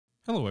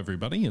Hello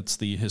everybody, it's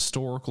the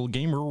Historical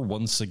Gamer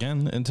once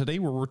again, and today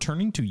we're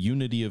returning to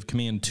Unity of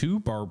Command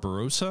 2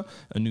 Barbarossa,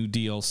 a new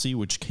DLC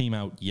which came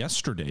out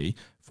yesterday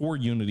for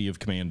Unity of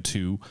Command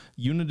 2.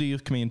 Unity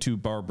of Command 2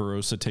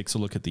 Barbarossa takes a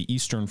look at the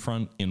Eastern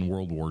Front in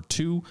World War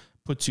II,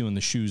 puts you in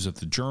the shoes of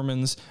the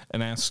Germans,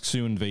 and asks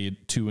you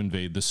to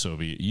invade the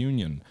Soviet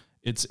Union.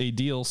 It's a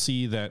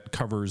DLC that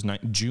covers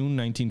June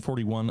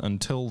 1941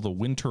 until the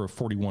winter of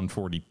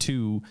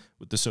 41-42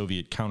 with the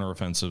Soviet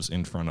counteroffensives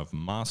in front of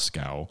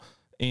Moscow,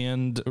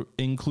 and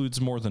includes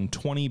more than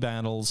 20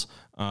 battles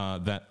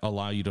that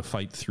allow you to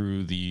fight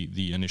through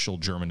the initial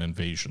German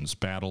invasions.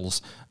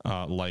 Battles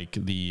like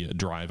the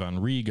drive on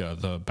Riga,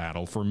 the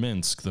battle for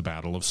Minsk, the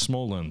battle of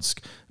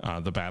Smolensk,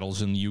 the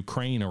battles in the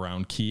Ukraine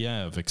around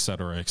Kiev,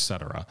 etc.,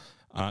 etc.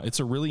 It's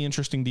a really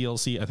interesting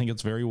DLC. I think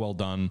it's very well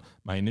done.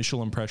 My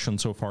initial impression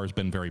so far has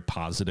been very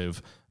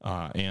positive,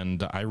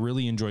 and I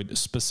really enjoyed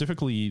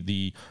specifically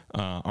the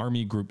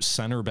Army Group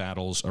center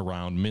battles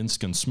around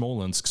Minsk and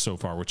Smolensk so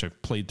far, which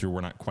I've played through.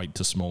 We're not quite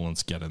to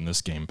Smolensk yet in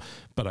this game,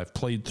 but I've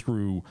played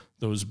through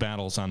those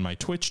battles on my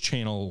Twitch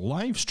channel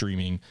live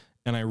streaming,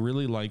 and I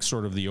really like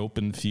sort of the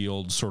open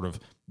field, sort of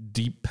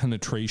deep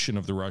penetration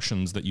of the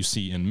Russians that you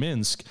see in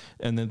Minsk,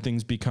 and then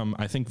things become,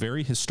 I think,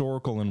 very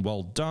historical and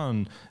well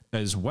done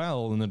as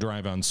well in the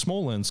drive on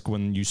Smolensk,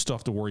 when you still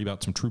have to worry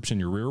about some troops in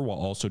your rear while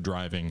also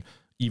driving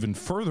even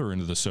further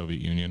into the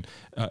Soviet Union.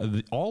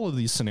 All of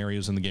these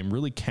scenarios in the game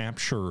really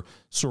capture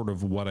sort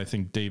of what I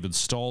think David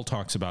Stahl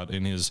talks about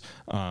in his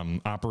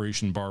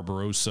Operation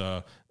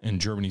Barbarossa and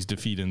Germany's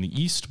defeat in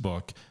the East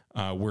book,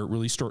 where it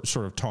really sort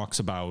of talks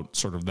about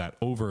sort of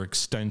that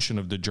overextension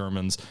of the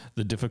Germans,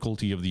 the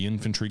difficulty of the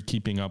infantry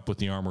keeping up with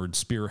the armored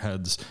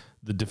spearheads,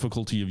 the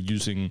difficulty of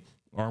using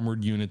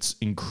armored units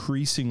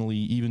increasingly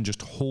even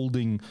just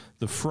holding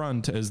the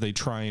front as they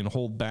try and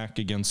hold back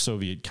against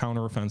Soviet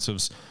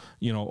counteroffensives,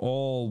 you know,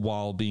 all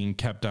while being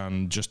kept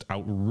on just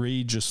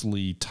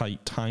outrageously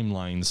tight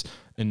timelines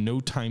and no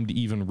time to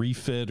even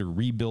refit or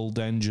rebuild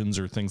engines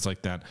or things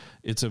like that.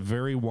 It's a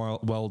very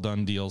well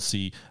done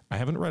DLC. I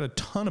haven't read a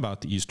ton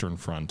about the Eastern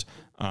Front.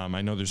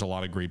 I know there's a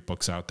lot of great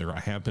books out there. I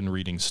have been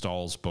reading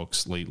Stahl's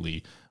books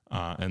lately,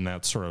 and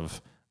that's sort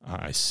of,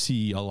 I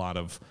see a lot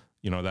of,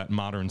 you know, that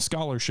modern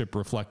scholarship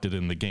reflected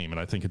in the game, and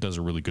I think it does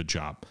a really good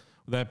job.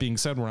 With that being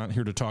said, we're not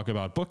here to talk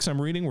about books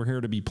I'm reading. We're here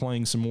to be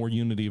playing some more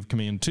Unity of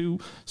Command 2,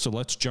 so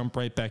let's jump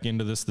right back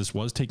into this. This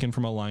was taken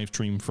from a live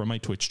stream from my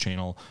Twitch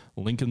channel.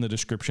 Link in the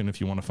description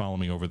if you want to follow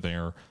me over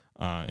there,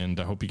 and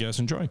I hope you guys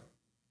enjoy.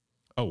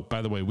 Oh,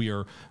 by the way, we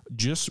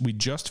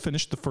just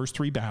finished the first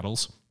 3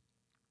 battles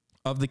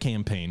of the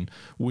campaign,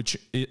 which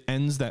it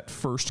ends that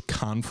first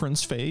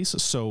conference phase.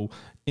 So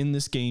in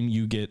this game,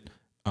 you get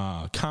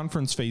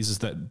conference phases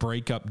that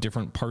break up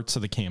different parts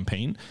of the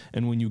campaign,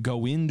 and when you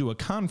go into a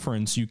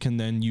conference, you can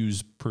then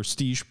use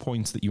prestige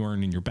points that you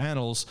earn in your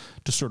battles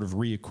to sort of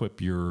re-equip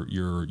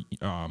your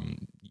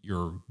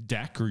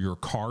deck or your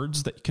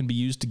cards that can be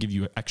used to give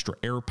you extra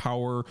air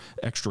power,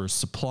 extra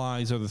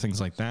supplies, other things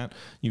like that.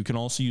 You can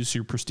also use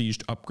your prestige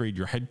to upgrade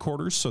your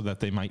headquarters so that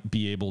they might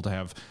be able to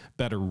have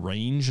better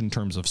range in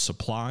terms of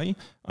supply,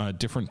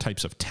 different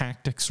types of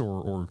tactics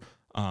or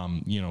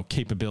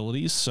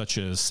capabilities such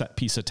as set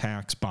piece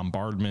attacks,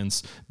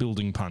 bombardments,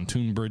 building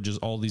pontoon bridges,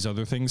 all these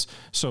other things.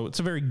 So it's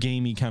a very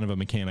gamey kind of a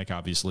mechanic,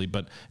 obviously,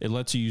 but it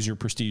lets you use your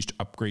prestige to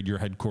upgrade your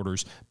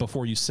headquarters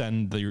before you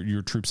send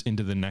your troops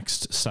into the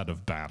next set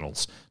of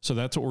battles. So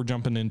that's what we're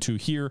jumping into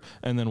here,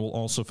 and then we'll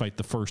also fight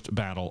the first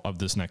battle of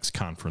this next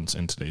conference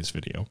in today's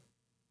video.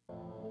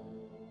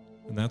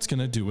 And that's going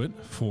to do it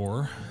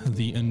for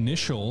the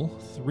initial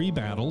 3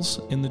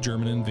 battles in the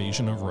German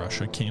invasion of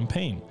Russia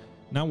campaign.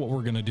 Now what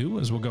we're going to do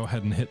is we'll go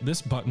ahead and hit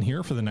this button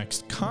here for the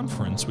next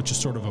conference, which is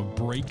sort of a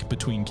break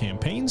between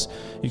campaigns.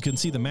 You can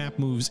see the map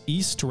moves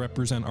east to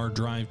represent our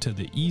drive to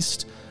the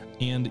east,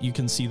 and you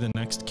can see the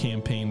next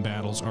campaign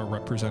battles are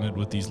represented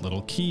with these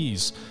little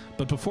keys.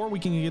 But before we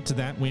can get to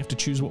that, we have to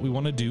choose what we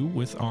want to do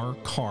with our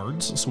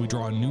cards. So we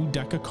draw a new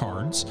deck of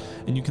cards,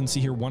 and you can see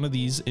here one of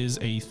these is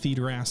a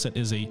theater asset,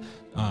 is a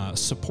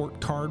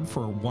support card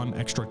for 1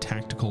 extra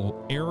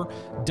tactical air.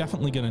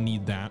 Definitely going to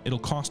need that. It'll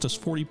cost us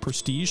 40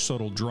 prestige, so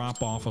it'll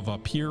drop off of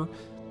up here.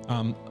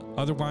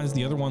 Otherwise,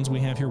 the other ones we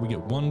have here, we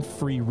get 1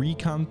 free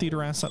recon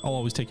theater asset. I'll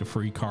always take a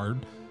free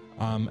card.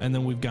 And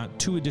then we've got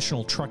 2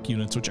 additional truck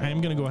units, which I am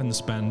going to go ahead and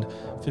spend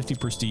 50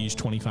 prestige,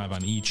 25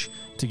 on each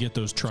to get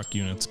those truck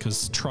units,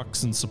 because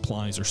trucks and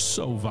supplies are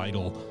so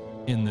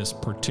vital in this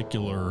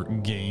particular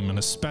game, and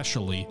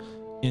especially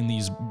in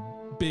these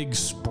big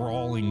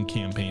sprawling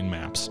campaign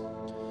maps.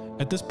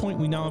 At this point,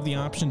 we now have the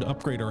option to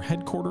upgrade our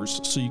headquarters.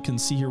 So you can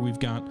see here we've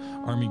got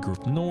Army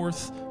Group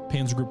North,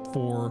 Panzer Group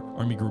 4,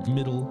 Army Group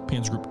Middle,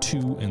 Panzer Group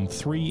 2 and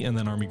 3, and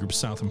then Army Group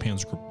South and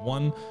Panzer Group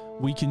 1.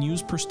 We can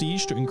use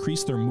prestige to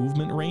increase their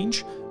movement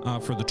range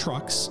for the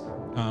trucks,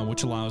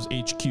 which allows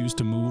HQs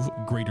to move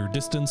greater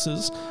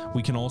distances.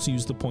 We can also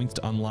use the points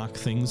to unlock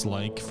things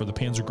like, for the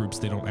Panzer Groups,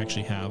 they don't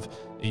actually have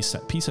a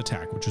set piece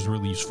attack, which is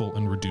really useful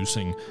in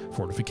reducing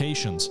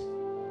fortifications.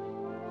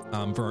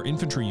 For our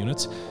infantry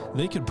units,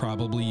 they could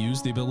probably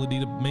use the ability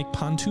to make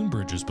pontoon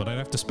bridges, but I'd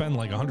have to spend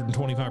like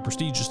 125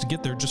 prestige just to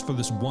get there just for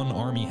this one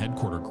army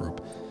headquarter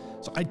group.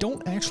 So I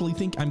don't actually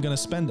think I'm going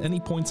to spend any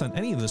points on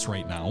any of this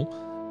right now.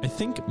 I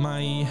think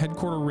my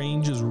headquarter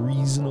range is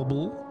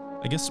reasonable.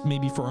 I guess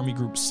maybe for Army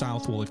Group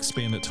South, we'll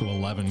expand it to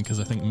 11 because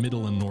I think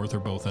Middle and North are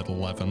both at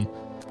 11.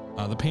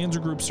 The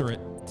Panzer groups are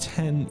at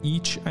 10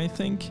 each, I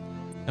think.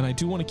 And I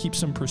do want to keep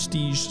some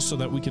prestige so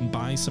that we can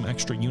buy some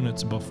extra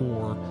units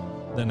before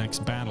the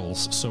next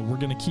battles. So we're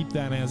going to keep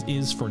that as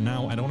is for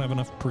now. I don't have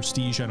enough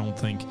prestige, I don't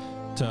think,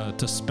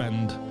 to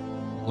spend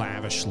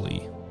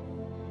lavishly.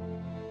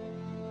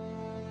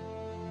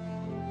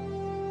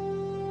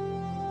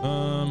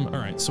 All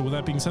right, so with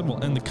that being said,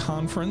 we'll end the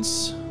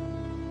conference.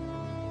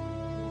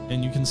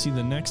 And you can see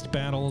the next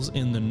battles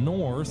in the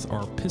north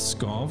are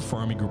Pskov for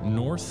Army Group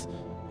North.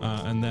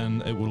 And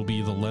then it will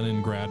be the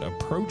Leningrad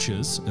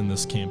approaches in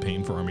this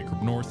campaign for Army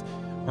Group North.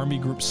 Army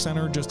Group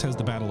Center just has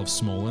the Battle of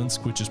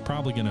Smolensk, which is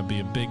probably going to be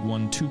a big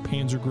one. 2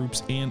 panzer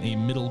groups and a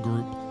middle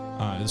group.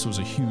 This was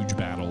a huge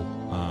battle.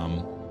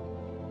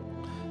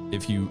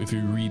 If you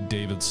read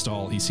David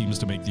Stahl, he seems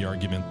to make the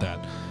argument that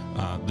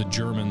the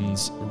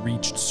Germans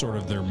reached sort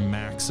of their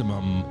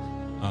maximum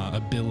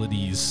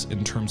abilities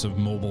in terms of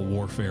mobile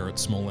warfare at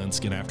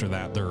Smolensk, and after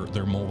that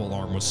their mobile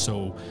arm was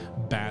so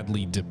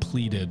badly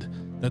depleted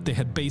that they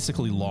had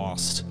basically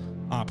lost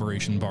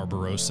Operation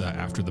Barbarossa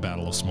after the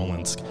Battle of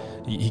Smolensk.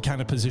 He kind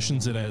of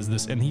positions it as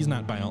this, and he's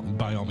not by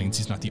all means,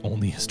 he's not the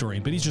only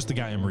historian, but he's just the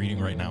guy I'm reading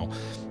right now.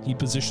 He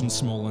positions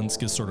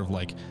Smolensk as sort of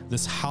like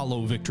this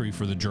hollow victory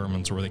for the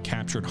Germans where they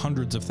captured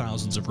hundreds of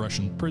thousands of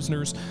Russian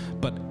prisoners,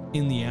 but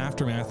in the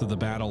aftermath of the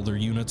battle, their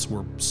units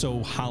were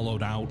so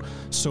hollowed out,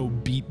 so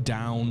beat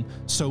down,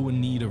 so in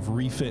need of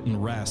refit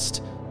and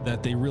rest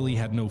that they really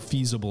had no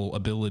feasible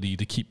ability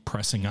to keep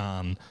pressing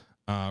on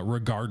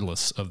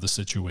regardless of the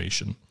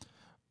situation.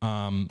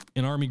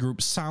 In Army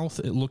Group South,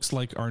 it looks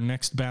like our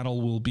next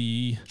battle will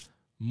be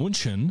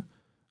München,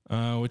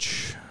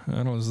 which, I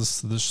don't know,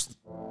 is this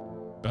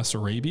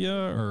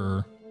Bessarabia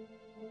or...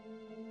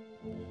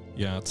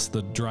 Yeah, it's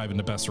the drive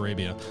into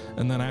Bessarabia.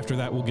 And then after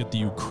that, we'll get the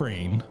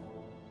Ukraine.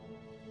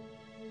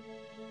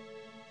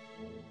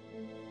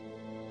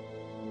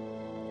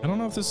 I don't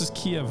know if this is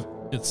Kiev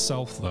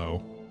itself,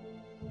 though.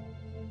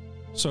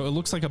 So it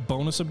looks like a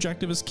bonus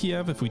objective is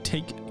Kiev. If we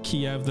take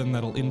Kiev, then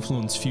that'll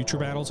influence future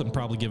battles and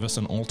probably give us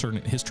an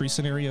alternate history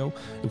scenario.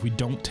 If we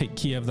don't take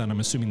Kiev, then I'm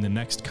assuming the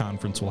next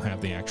conference will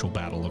have the actual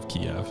Battle of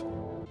Kiev.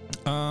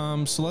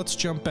 So let's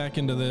jump back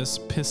into this.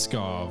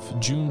 Pskov,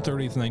 June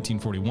 30th,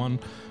 1941.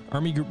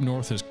 Army Group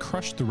North has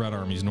crushed the Red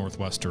Army's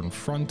northwestern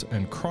front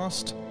and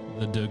crossed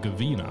the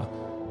Dugavina.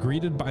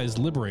 Greeted by his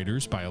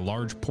liberators by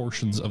large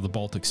portions of the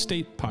Baltic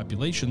state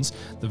populations,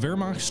 the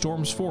Wehrmacht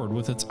storms forward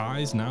with its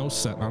eyes now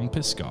set on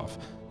Pskov.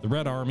 The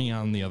Red Army,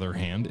 on the other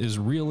hand, is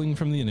reeling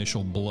from the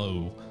initial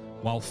blow,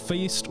 while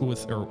failed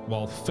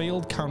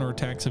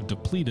counterattacks have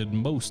depleted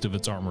most of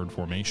its armored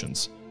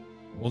formations.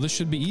 Well, this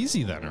should be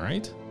easy then,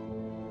 right?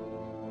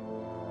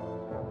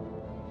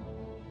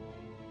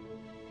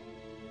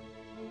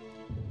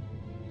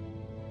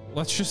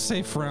 Let's just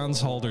say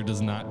Franz Halder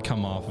does not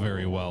come off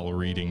very well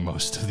reading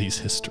most of these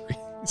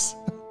histories.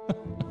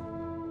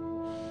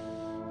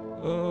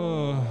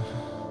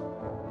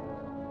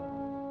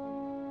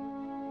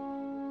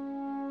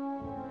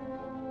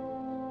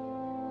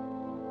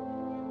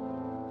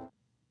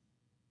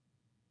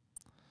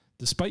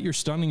 Despite your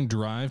stunning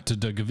drive to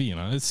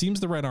Dugavina, it seems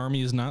the Red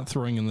Army is not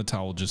throwing in the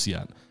towel just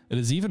yet. It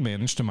has even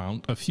managed to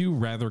mount a few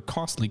rather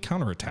costly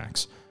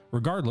counterattacks.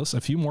 Regardless,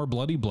 a few more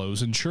bloody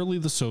blows and surely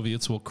the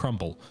Soviets will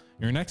crumble.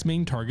 Your next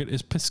main target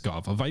is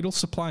Pskov, a vital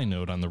supply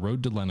node on the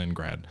road to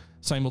Leningrad.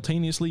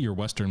 Simultaneously, your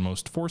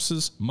westernmost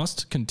forces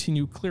must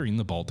continue clearing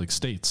the Baltic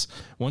states.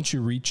 Once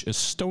you reach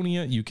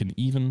Estonia, you can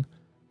even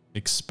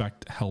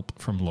expect help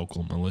from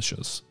local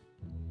militias.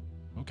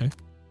 Okay.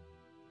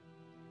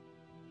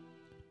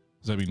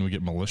 Does that mean we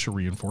get militia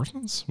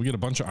reinforcements? We get a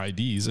bunch of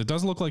IDs. It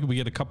does look like we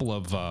get a couple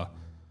of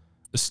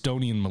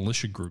Estonian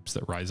militia groups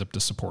that rise up to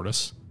support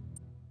us.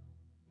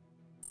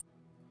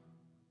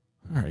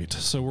 All right,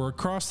 so we're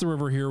across the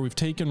river here. We've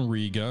taken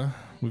Riga.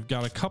 We've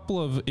got a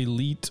couple of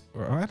elite,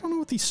 I don't know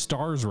what these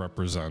stars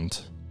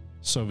represent,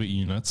 Soviet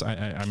units.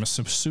 I'm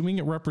assuming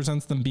it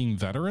represents them being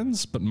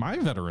veterans, but my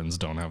veterans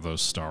don't have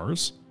those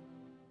stars.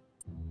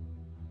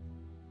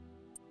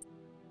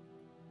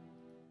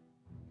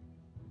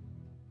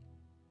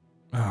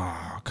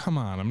 Oh, come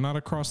on. I'm not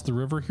across the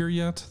river here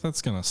yet.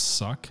 That's going to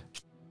suck.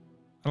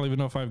 I don't even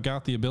know if I've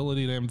got the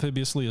ability to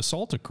amphibiously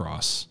assault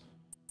across.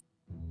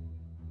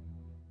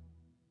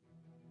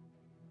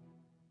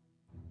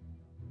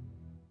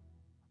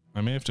 I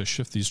may have to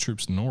shift these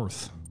troops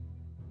north.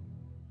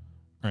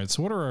 All right,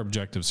 so what are our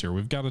objectives here?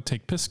 We've got to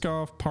take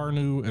Pskov,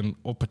 Parnu, and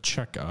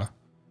Opacheka.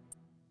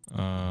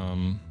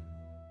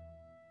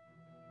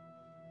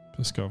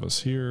 Pskov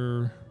is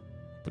here.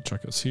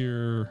 Opacheka is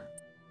here.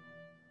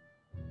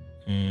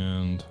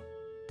 And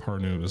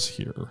Parnu is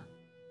here.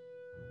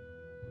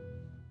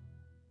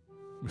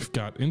 We've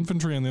got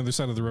infantry on the other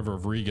side of the river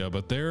of Riga,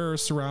 but they're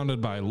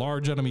surrounded by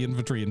large enemy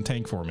infantry and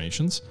tank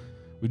formations.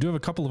 We do have a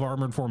couple of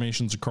armored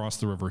formations across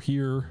the river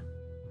here.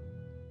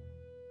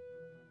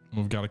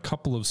 We've got a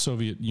couple of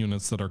Soviet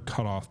units that are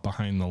cut off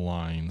behind the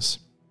lines.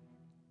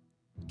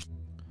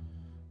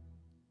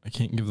 I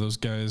can't give those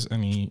guys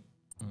any...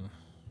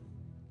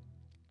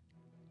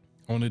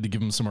 I wanted to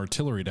give them some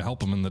artillery to help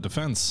them in the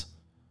defense.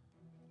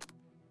 I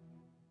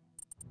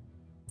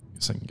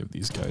guess I can give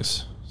these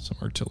guys some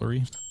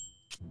artillery.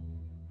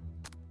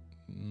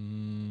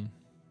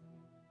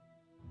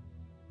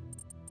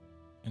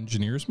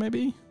 Engineers,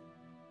 maybe?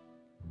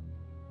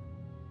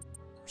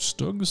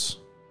 Stugs?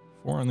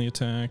 4 on the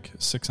attack,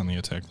 6 on the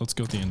attack. Let's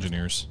go with the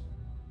engineers.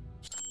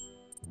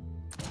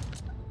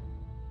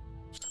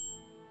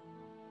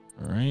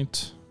 All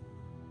right.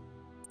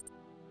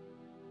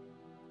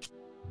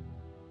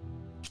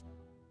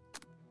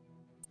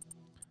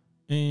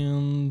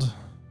 And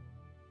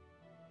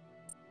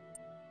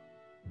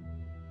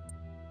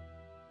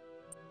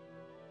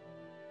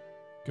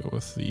go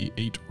with the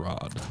 8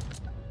 rod.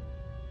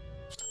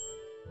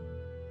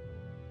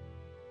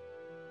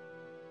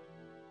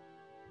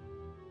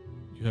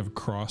 You have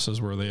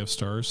crosses where they have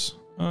stars.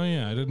 Oh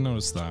yeah, I didn't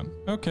notice that.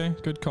 Okay,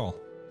 good call.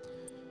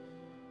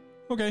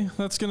 Okay,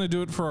 that's gonna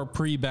do it for our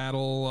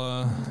pre-battle.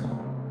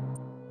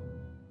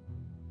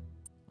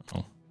 Oh,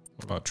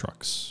 what about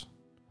trucks?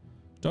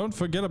 Don't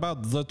forget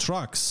about the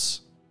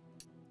trucks.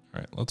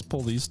 All right, let's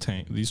pull these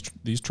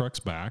these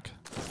trucks back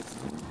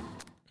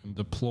and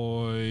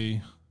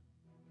deploy.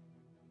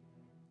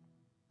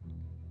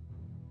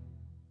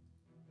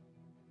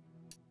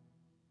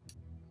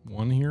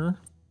 One here.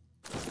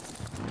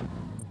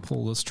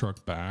 Pull this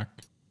truck back.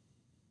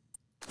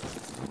 And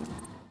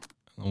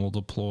then we'll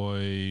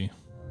deploy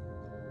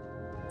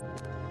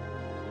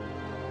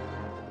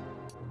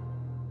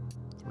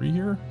 3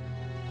 here.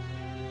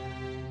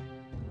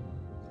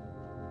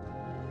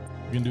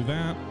 We can do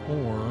that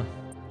or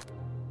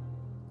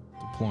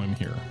deploy them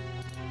here.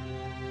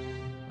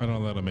 I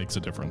don't know that it makes a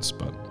difference,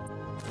 but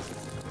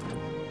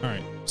all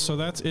right. So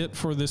that's it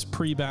for this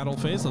pre-battle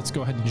phase. Let's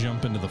go ahead and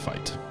jump into the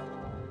fight.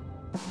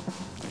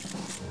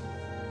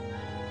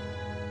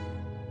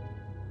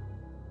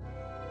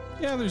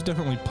 Yeah, there's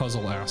definitely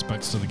puzzle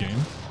aspects to the game.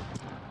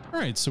 All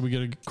right, so we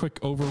get a quick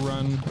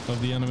overrun of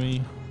the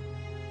enemy.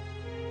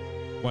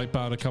 Wipe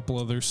out a couple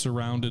other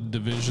surrounded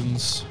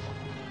divisions.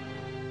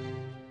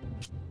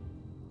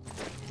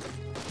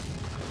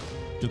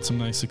 Get some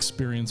nice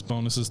experience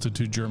bonuses to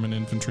 2 German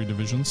infantry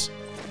divisions.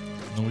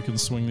 And then we can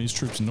swing these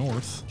troops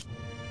north.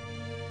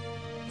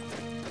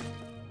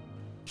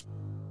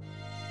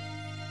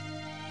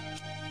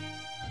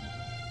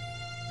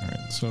 All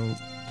right, so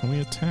can we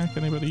attack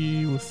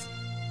anybody with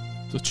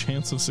the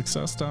chance of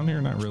success down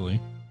here? Not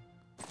really.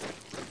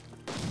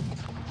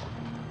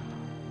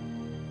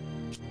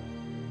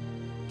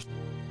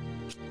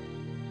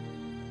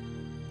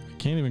 I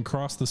can't even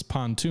cross this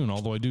pontoon,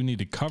 although I do need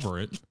to cover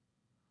it.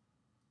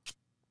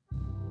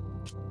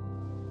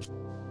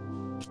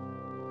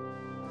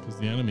 Because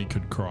the enemy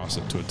could cross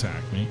it to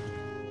attack me.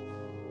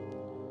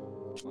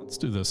 Let's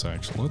do this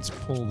actually. Let's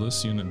pull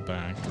this unit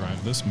back,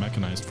 drive this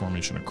mechanized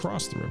formation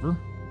across the river.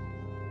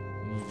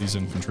 Move these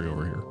infantry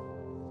over here.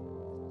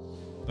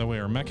 That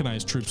way our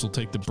mechanized troops will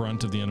take the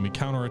brunt of the enemy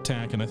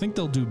counterattack, and I think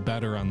they'll do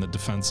better on the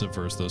defensive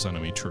versus those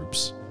enemy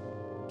troops.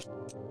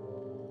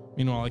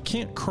 Meanwhile, I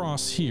can't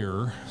cross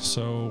here,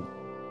 so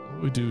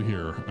what do we do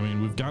here? I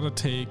mean, we've got to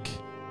take...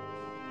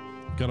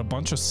 Got a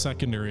bunch of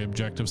secondary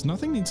objectives.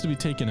 Nothing needs to be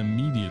taken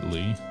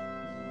immediately.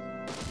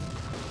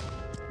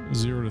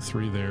 0 to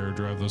 3 there.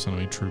 Drive those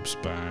enemy troops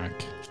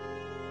back.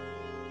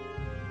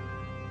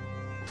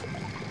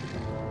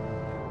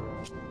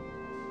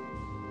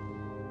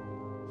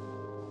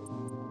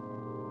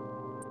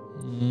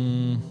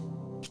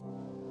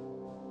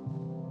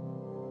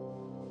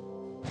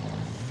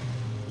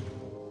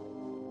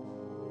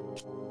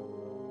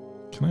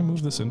 Can I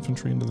move this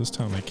infantry into this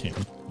town? I can.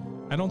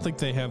 I don't think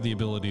they have the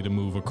ability to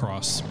move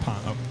across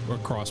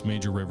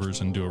major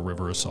rivers and do a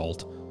river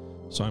assault.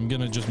 So I'm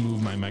going to just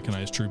move my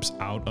mechanized troops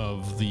out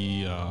of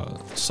the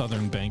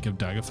southern bank of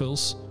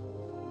Dagafils.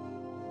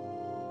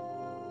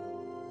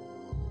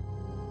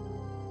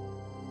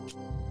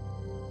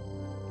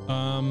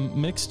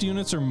 Mixed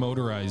units or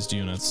motorized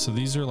units. So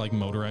these are like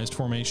motorized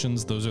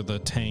formations. Those are the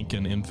tank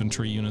and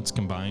infantry units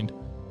combined.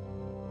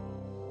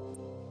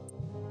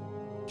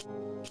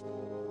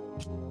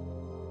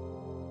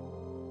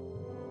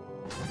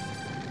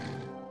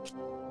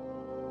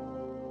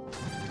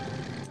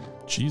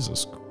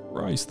 Jesus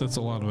Christ, that's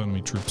a lot of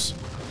enemy troops.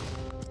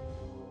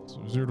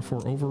 So 0 to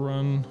 4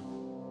 overrun.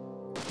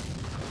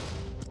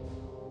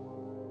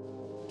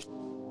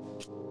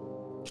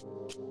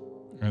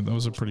 All right, that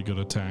was a pretty good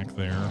attack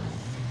there.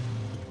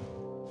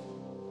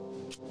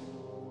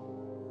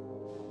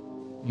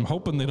 I'm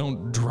hoping they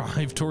don't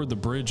drive toward the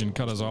bridge and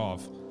cut us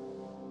off.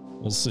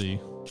 We'll see.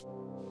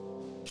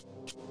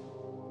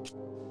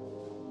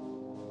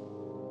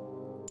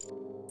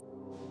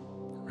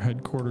 All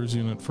headquarters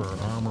unit for our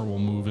armor will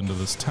move into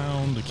this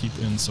town to keep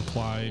in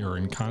supply or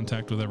in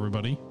contact with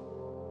everybody.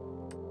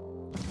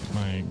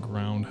 My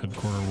ground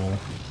headquarter will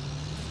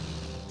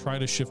try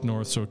to shift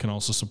north so it can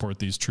also support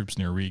these troops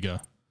near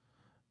Riga.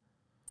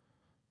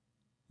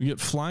 We get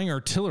flying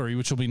artillery,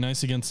 which will be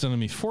nice against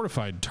enemy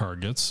fortified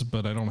targets,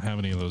 but I don't have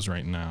any of those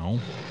right now.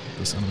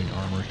 This enemy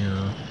armor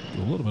here,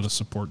 do a little bit of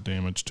support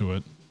damage to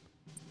it.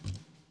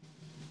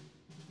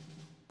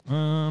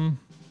 No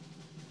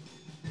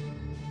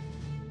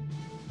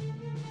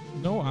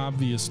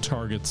obvious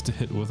targets to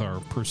hit with our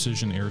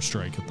precision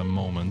airstrike at the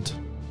moment.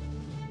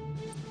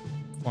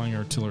 Flying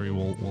artillery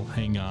will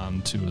hang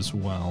on to as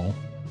well.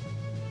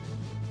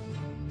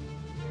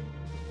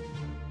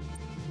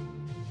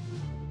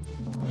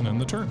 And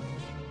end the turn.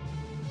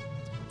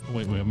 Oh,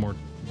 wait, we have more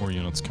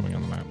units coming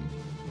on the map.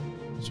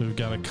 So we've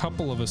got a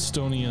couple of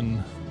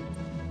Estonian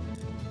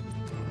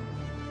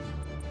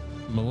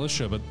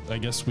militia, but I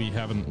guess we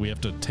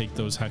have to take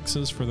those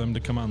hexes for them to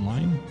come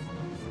online.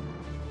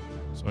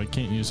 So I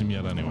can't use them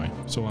yet anyway.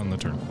 So on the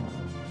turn.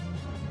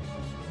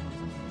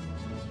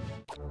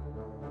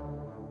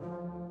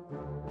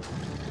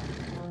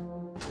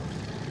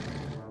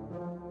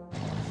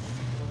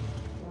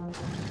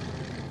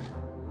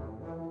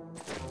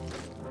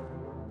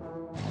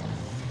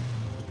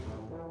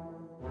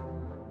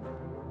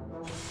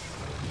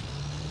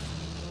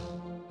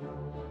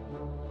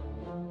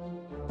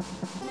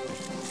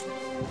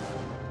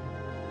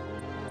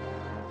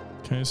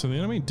 Okay, so the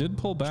enemy did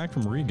pull back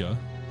from Riga.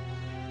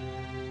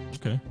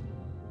 Okay.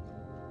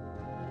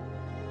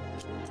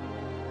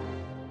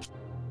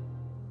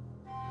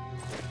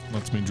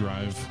 Lets me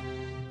drive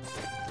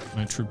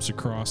my troops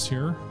across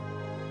here.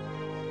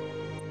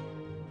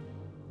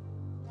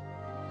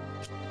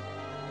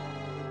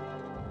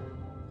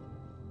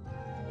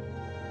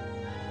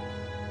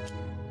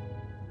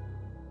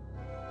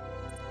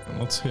 And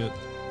let's hit.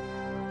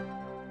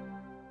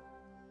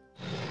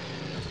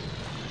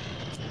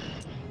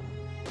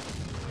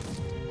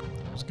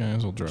 Those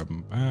guys will drive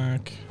them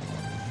back.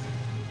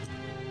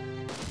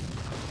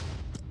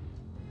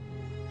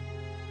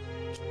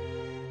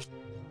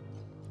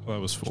 That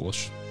was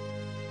foolish.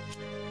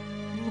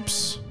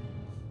 Oops.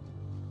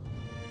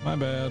 My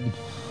bad.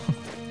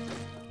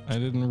 I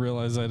didn't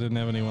realize I didn't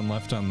have anyone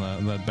left on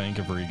that bank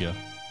of Riga.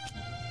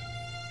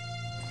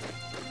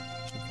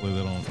 Hopefully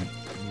they don't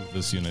move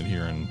this unit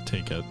here and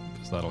take it,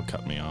 because that'll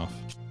cut me off.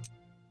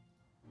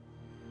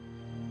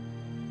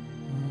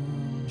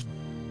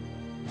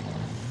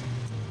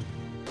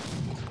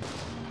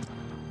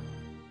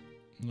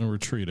 No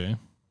retreat, eh?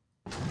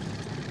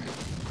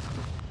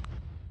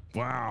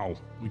 Wow,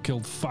 we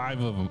killed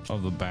 5 of them,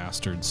 of the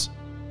bastards.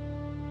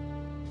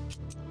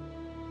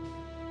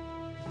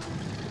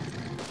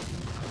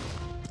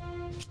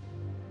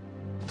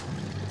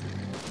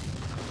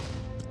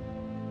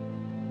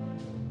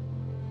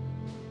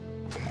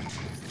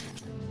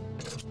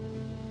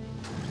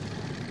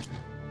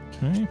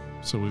 Okay,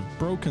 so we've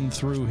broken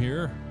through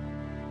here.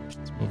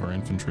 Let's move our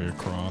infantry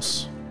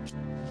across.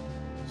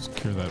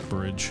 Secure that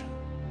bridge.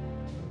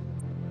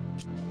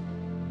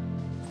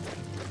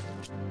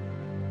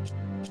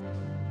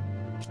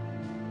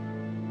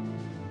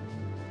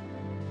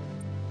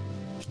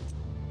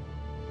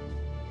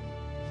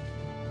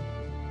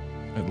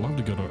 I'd love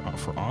to go to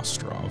for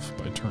Ostrov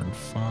by turn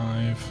 5.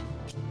 I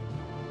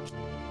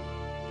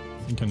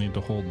think I need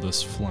to hold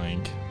this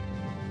flank.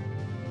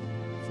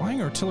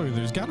 Flying artillery,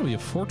 there's got to be a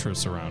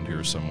fortress around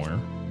here somewhere.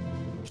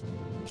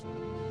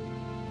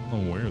 I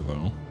don't know where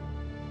though.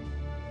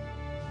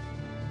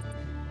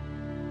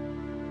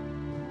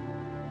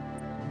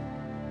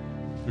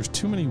 There's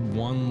too many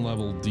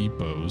 1-level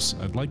depots.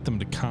 I'd like them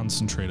to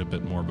concentrate a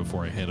bit more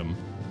before I hit them.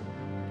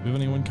 Do we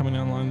have anyone coming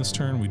online this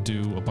turn? We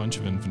do. A bunch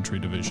of infantry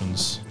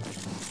divisions.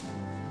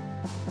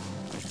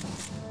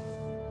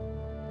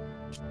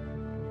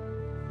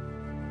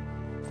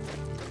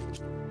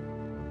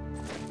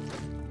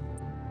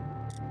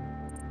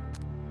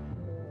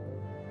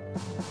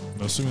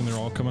 I'm assuming they're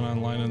all coming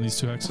online on these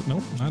 2 hexes.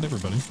 Nope, not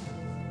everybody.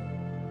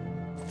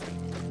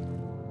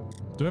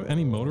 Do I have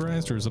any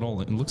motorized, or is it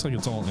all? It looks like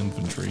it's all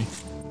infantry.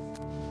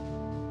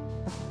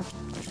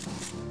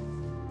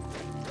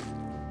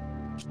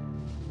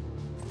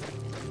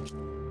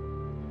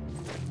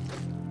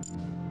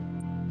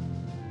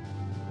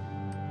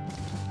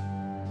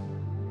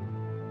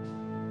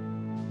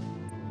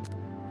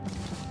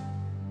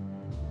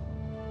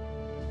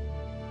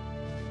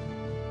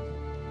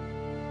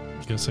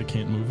 Guess I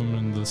can't move them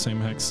into the same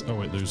hex. Oh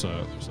wait, there's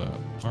a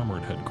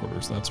armored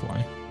headquarters. That's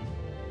why.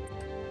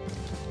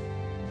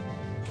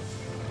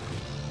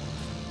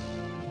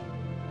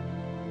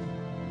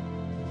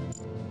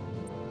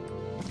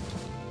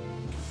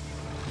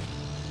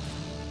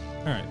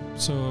 All right,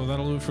 so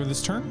that'll do it for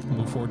this turn.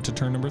 Move forward to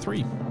turn number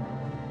 3.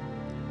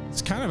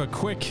 It's kind of a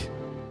quick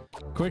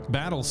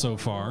battle so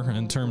far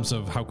in terms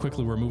of how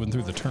quickly we're moving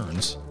through the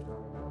turns.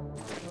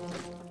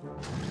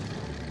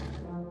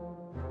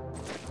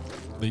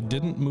 They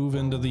didn't move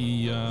into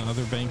the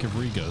other bank of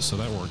Riga, so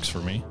that works for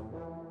me.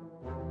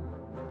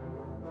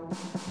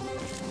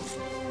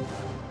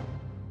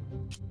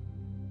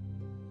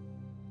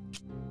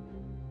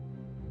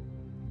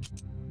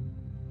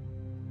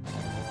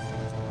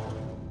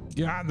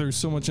 God, there's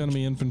so much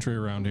enemy infantry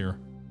around here.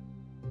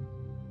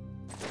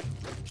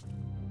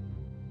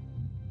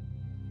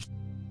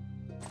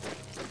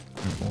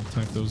 Right, we'll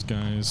attack those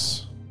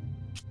guys.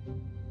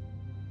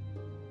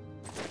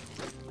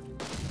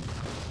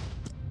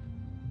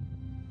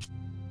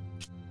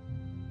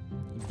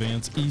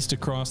 Advance east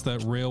across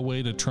that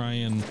railway to try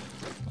and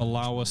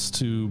allow us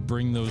to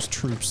bring those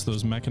troops,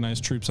 those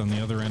mechanized troops on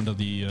the other end of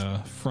the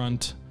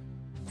front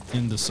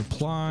into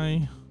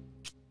supply.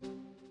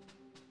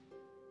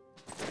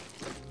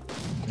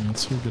 And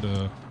let's go get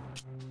a...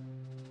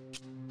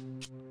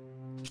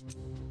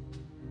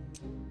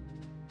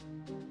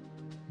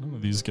 None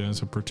of these guys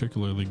have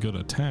particularly good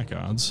attack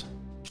odds.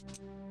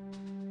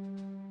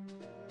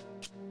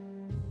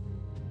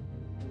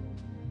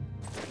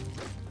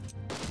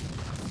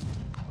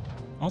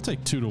 I'll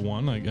take 2 to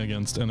 1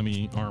 against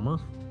enemy armor.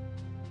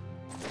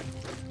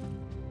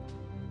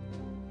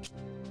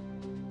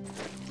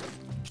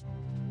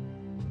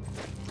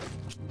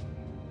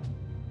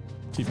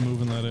 Keep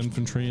moving that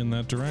infantry in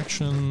that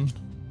direction.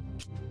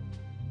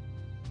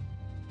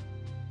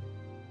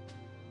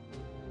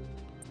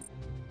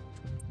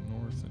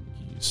 North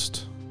and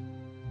east.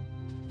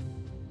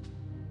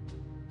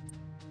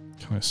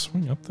 Can I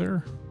swing up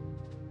there?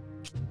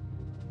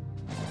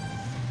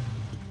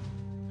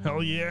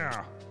 Hell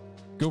yeah!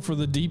 Go for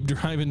the deep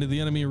drive into the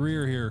enemy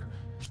rear here.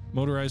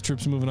 Motorized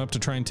troops moving up to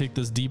try and take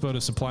this depot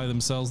to supply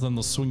themselves, then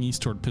they'll swing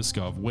east toward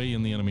Pskov, way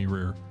in the enemy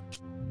rear.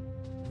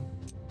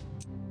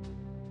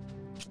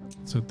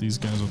 Let's hit these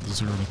guys with the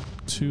 0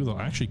 to 2. They'll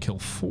actually kill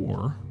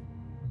 4.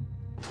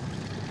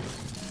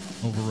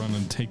 Overrun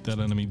and take that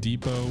enemy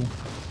depot.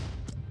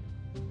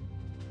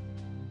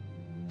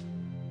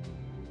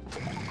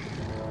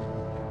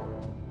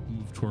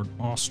 Move toward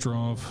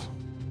Ostrov.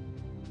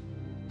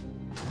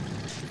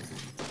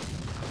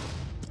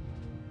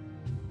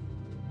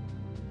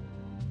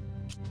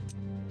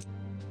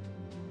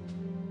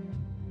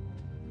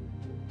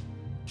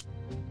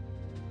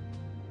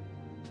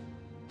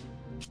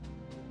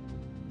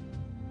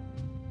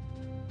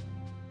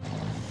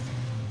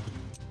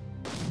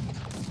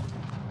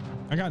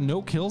 I got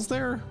no kills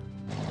there?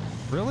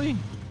 Really?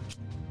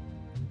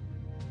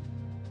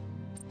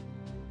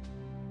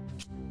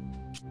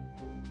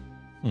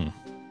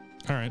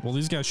 Alright, well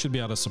these guys should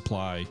be out of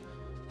supply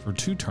for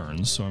 2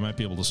 turns, so I might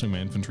be able to swing my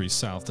infantry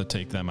south to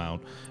take them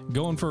out.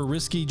 Going for a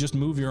risky, just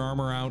move your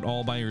armor out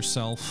all by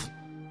yourself,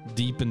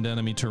 deep into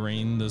enemy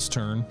terrain this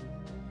turn.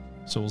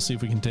 So we'll see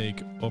if we can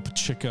take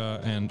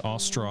Opchika and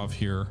Ostrov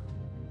here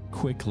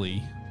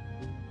quickly.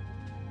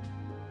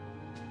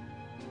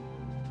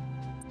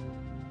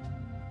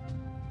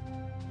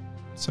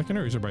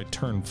 Secondaries are by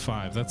turn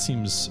 5. That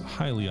seems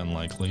highly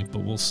unlikely, but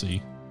we'll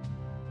see.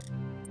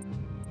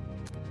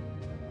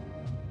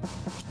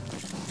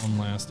 One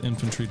last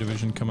infantry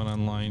division coming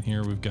online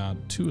here. We've got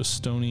 2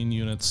 Estonian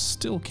units.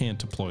 Still can't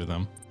deploy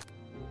them.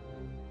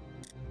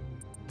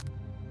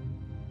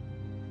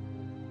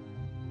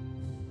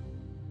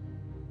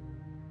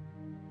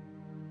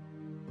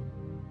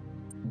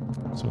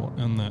 So we'll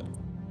end that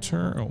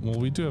turn. Oh, well,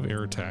 we do have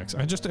air attacks.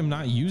 I just am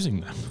not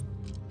using them.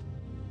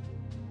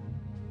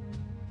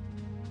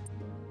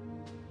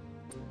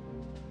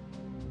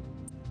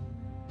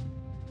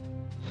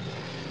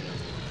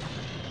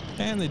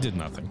 And they did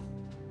nothing.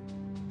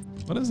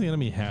 What does the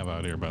enemy have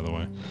out here, by the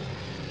way?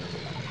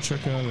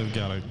 Cheka, they've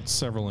got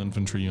several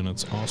infantry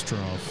units.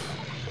 Ostrov.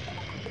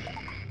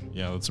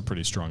 Yeah, that's a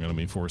pretty strong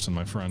enemy force in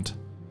my front.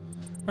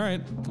 All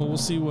right, well, we'll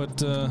see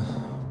what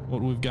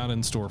we've got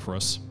in store for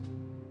us.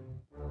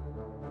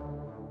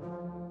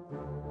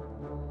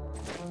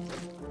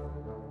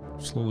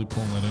 Slowly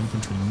pulling that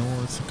infantry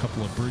north. A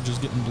couple of bridges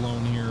getting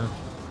blown here.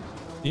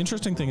 The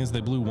interesting thing is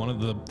they blew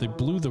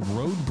the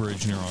road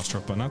bridge near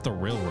Ostrov, but not the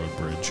railroad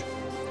bridge.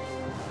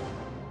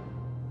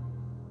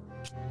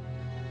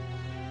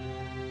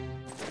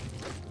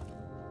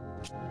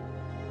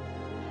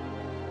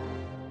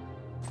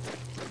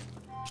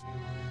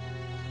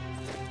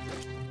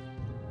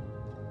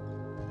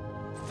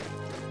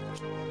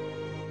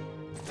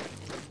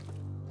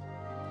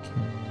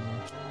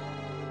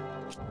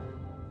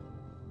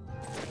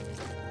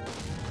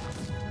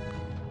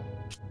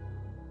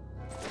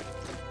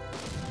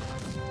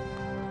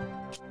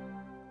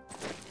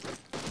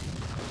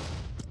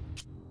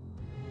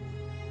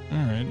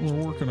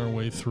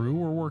 We're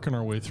working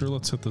our way through.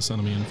 Let's hit this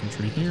enemy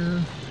infantry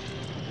here.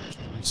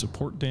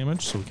 Support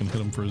damage, so we can hit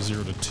them for a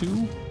 0 to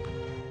 2.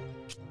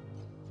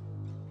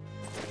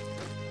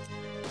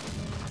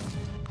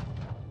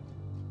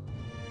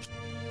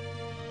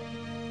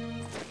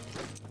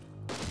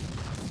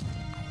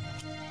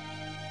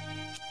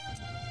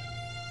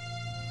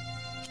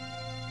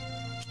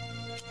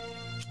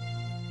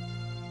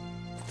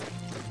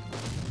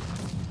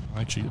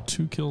 I actually get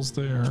 2 kills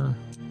there.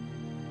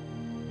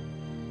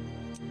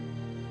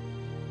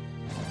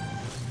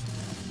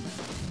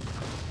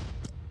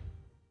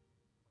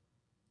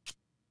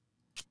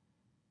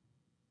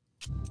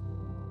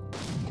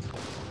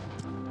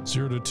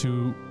 0 to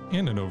 2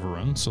 and an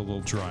overrun, so they'll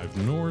drive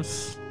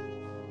north.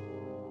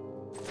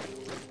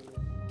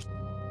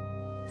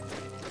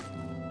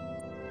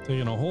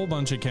 Taking a whole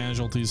bunch of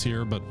casualties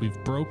here, but we've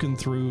broken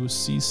through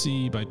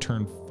CC by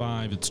turn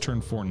 5. It's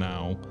turn 4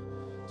 now,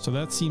 so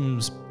that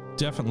seems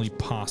definitely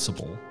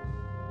possible.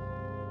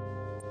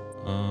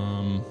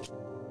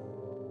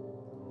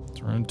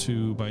 Turn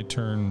 2 by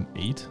turn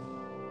 8.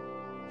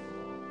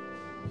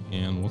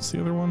 And what's the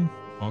other one?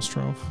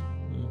 Ostrov?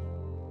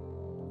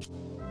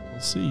 We'll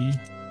see.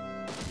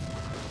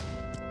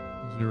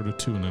 0 to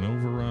 2 and an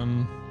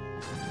overrun.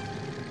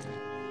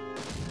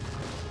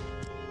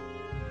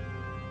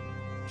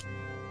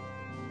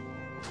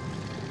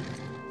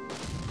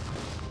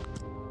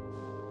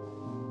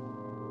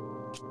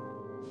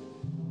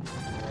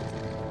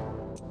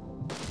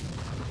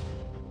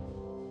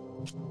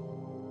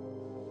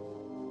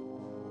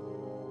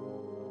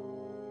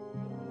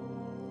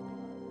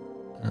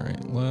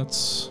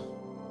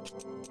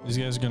 These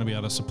guys are going to be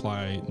out of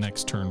supply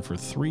next turn for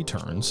 3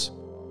 turns.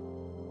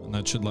 And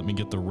that should let me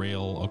get the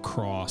rail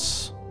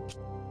across.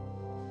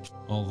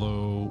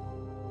 Although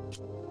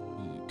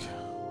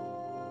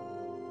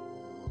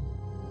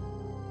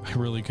I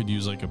really could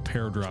use like a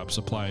pair drop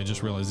supply. I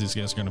just realized these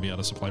guys are going to be out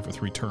of supply for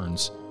 3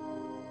 turns.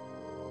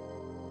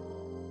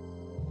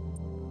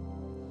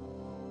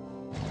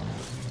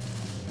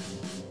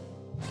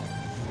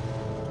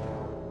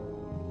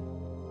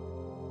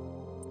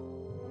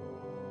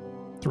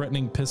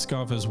 Threatening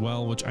Pskov as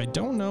well, which I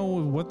don't know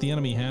what the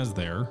enemy has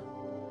there.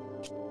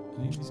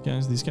 I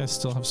think these guys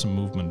still have some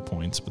movement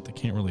points, but they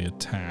can't really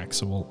attack,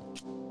 so we'll...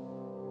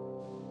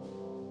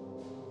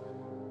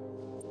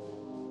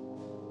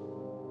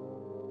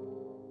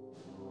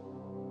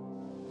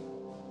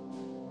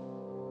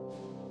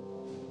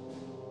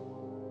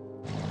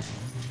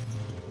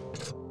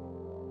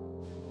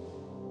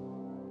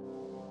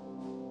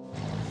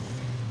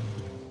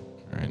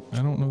 Alright, I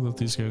don't know that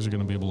these guys are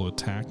going to be able to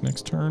attack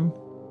next turn.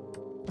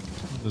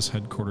 This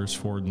headquarters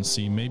forward and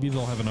see. Maybe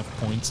they'll have enough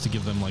points to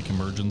give them like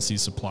emergency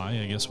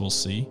supply. I guess we'll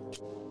see.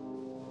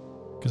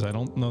 Because I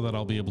don't know that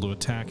I'll be able to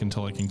attack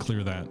until I can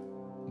clear that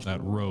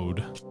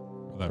road,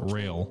 or that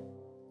rail.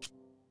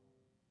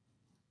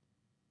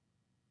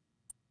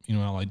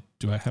 Meanwhile,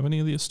 do I have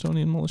any of the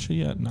Estonian militia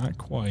yet? Not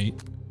quite.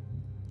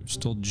 They're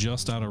still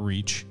just out of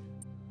reach.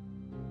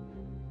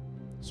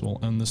 So we'll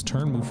end this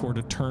turn, move forward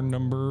to turn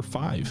number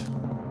 5.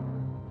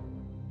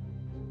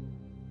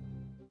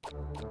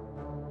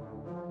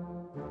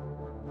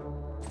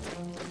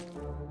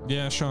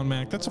 Yeah, Sean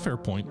Mack, that's a fair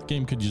point.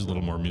 Game could use a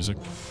little more music.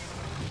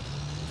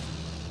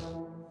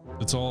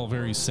 It's all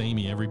very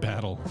samey every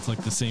battle. It's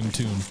like the same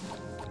tune.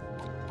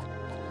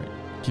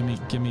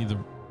 Right, give me the...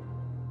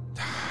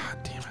 Ah,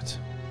 damn it.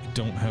 I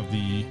don't have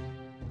the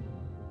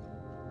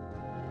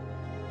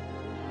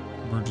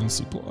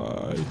emergency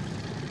supply.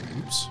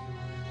 Oops.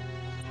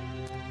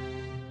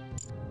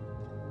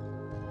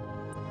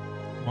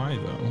 Why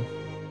though?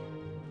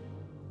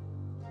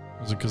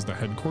 Is it because the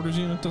headquarters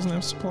unit doesn't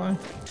have supply?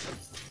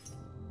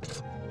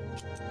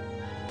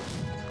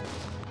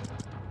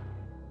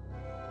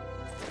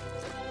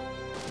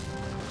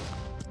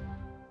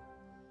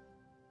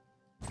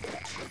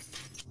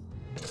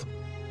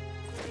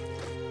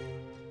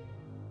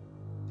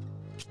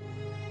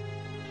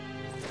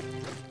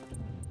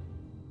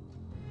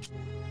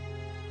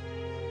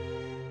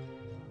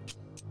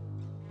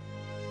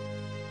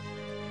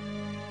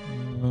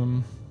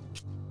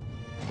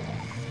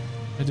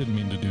 I didn't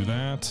mean to do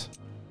that.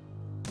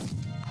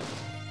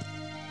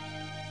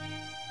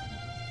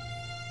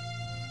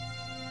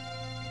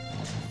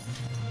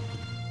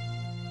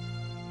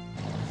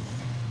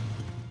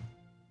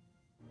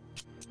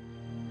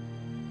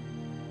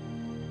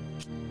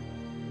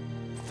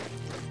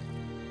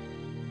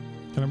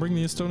 Can I bring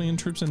the Estonian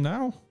troops in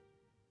now?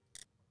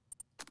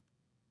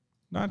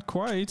 Not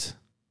quite.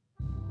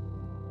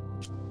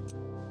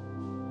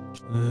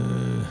 All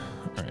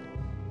right.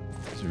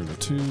 0 to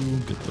 2,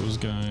 get those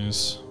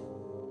guys.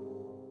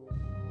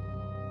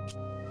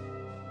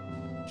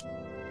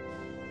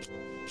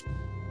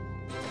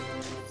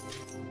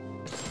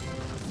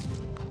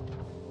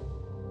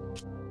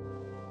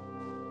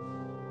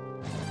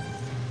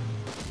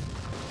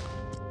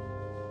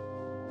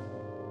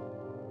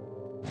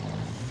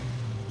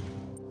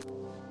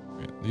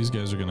 Right, these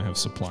guys are going to have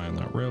supply on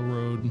that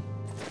railroad.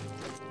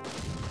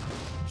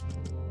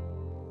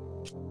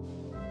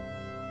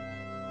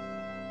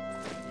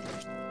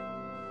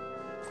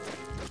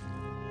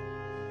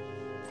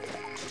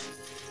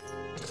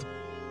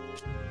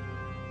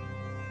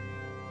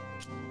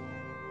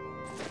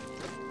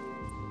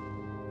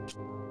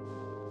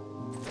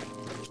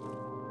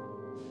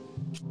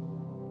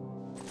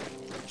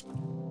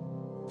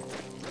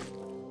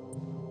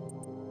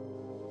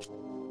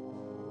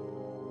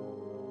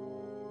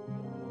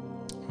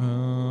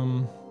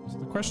 So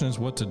the question is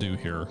what to do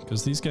here,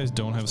 because these guys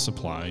don't have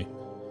supply.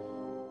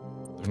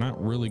 They're not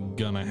really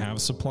gonna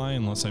have supply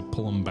unless I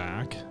pull them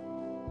back.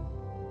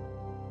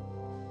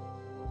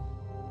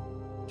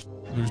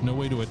 There's no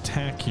way to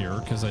attack here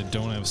because I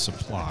don't have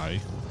supply.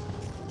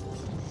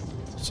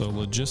 So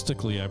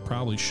logistically, I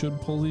probably should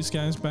pull these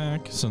guys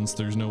back since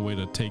there's no way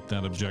to take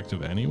that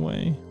objective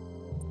anyway.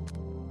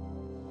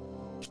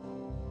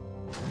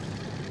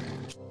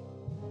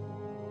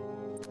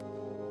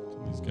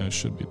 These guys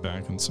should be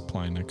back in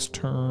supply next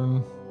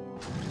turn.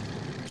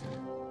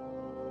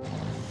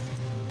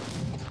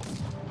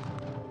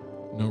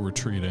 No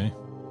retreat, eh?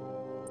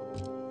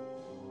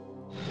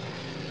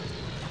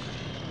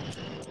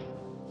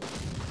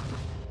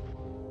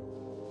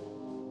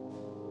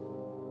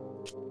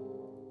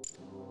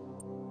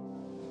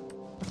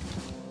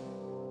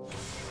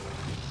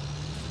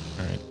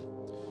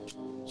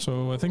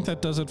 So I think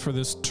that does it for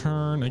this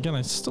turn. Again,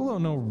 I still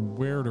don't know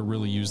where to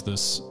really use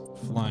this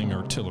flying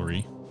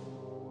artillery.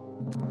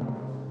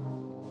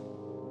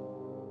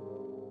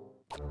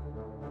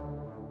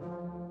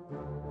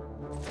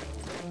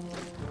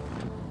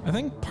 I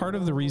think part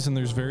of the reason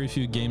there's very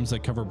few games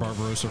that cover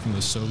Barbarossa from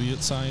the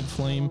Soviet side,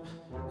 Flame,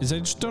 is I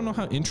just don't know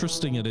how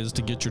interesting it is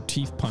to get your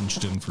teeth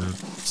punched in for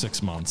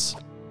 6 months.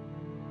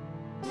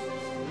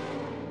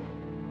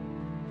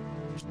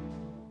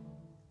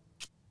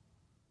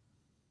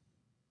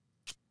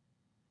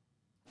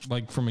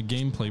 Like, from a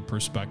gameplay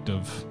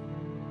perspective,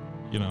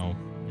 you know,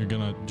 you're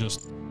gonna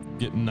just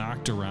get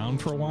knocked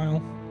around for a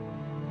while.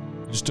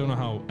 I just don't know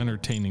how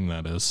entertaining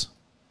that is.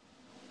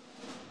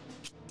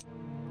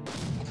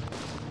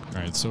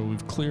 Alright, so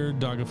we've cleared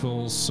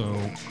Dagafils, so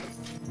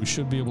we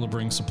should be able to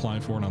bring supply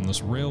forward on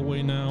this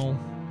railway now.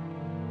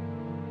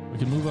 We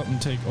can move up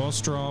and take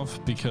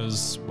Ostrov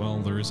because, well,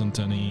 there isn't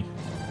any...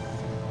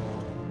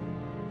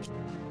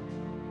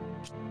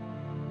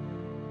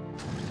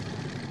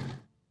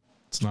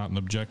 It's not an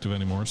objective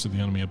anymore, so the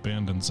enemy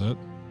abandons it.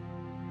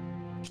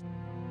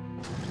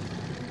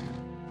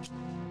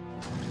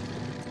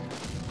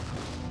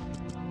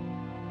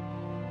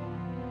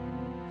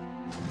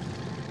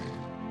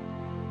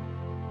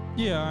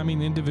 Yeah, I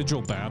mean,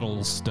 individual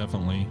battles,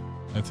 definitely.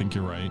 I think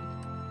you're right.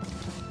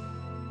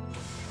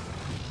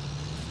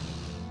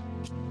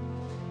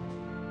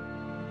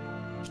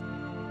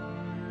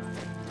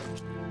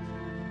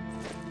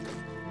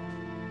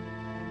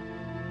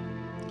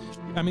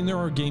 I mean, there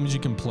are games you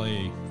can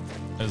play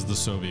as the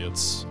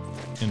Soviets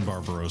in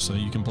Barbarossa.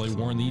 You can play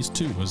War in the East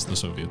 2 as the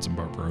Soviets in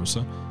Barbarossa.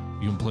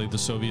 You can play the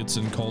Soviets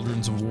in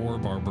Cauldrons of War,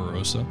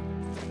 Barbarossa.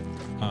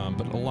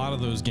 But a lot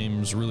of those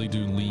games really do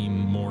lean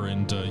more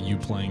into you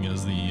playing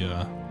as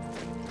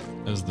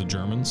the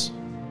Germans.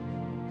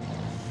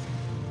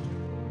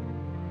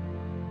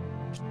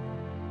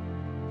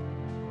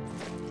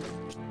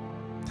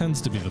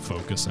 Tends to be the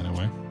focus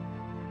anyway.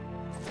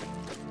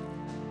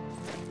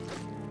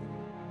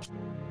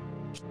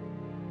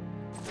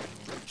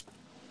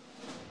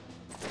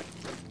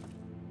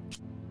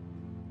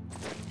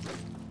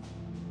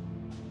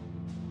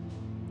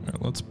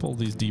 Alright, let's pull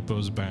these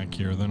depots back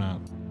here. They're not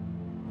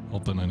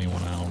helping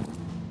anyone out.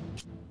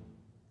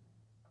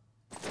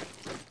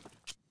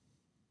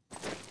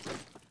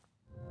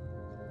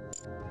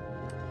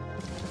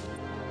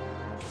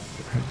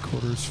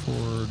 Headquarters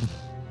forward.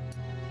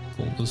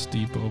 Pull this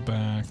depot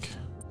back.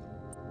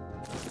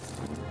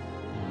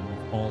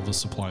 All the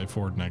supply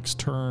forward next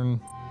turn.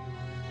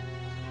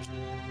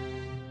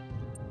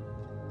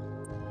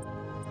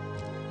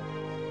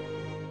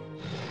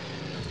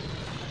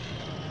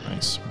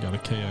 Nice. We got a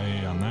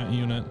KIA on that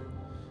unit.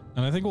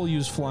 And I think we'll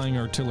use flying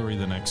artillery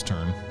the next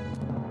turn.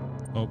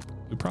 Oh,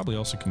 we probably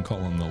also can call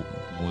in the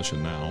militia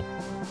now.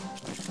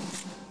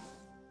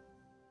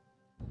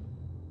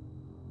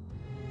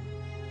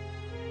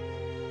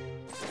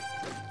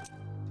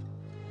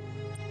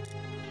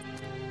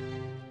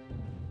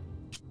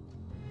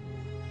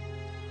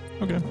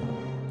 Okay,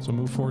 so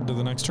move forward to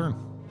the next turn.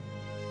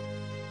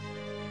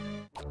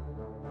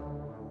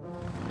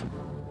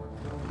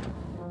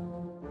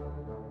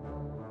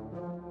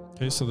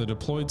 Okay, so they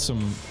deployed some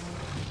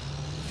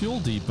fuel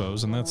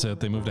depots, and that's it.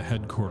 They moved a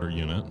headquarter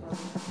unit.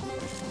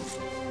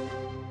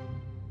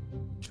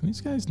 Can these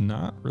guys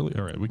not really?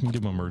 All right, we can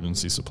give them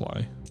emergency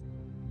supply.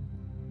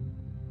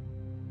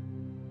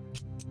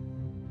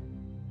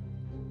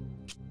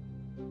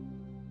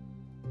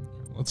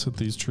 Let's hit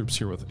these troops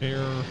here with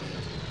air.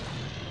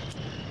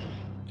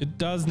 It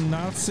does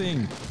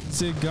nothing.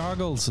 The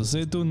goggles,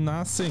 they do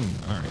nothing.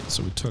 All right,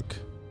 so we took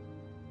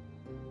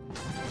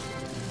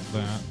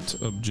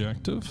that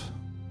objective.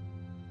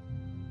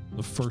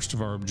 The first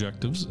of our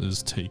objectives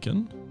is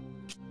taken.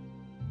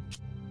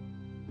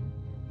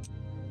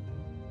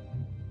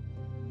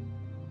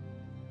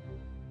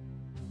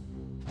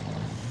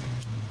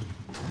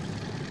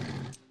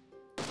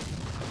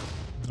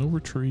 No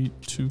retreat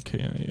to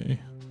KIA.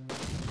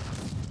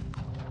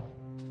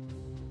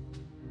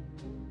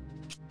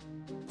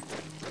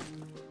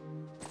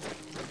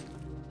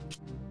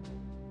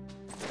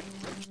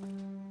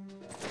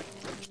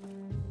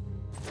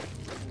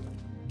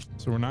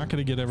 So we're not going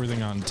to get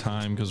everything on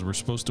time because we're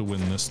supposed to win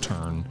this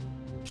turn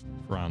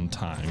for on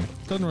time.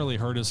 Doesn't really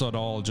hurt us at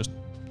all, just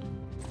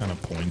kind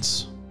of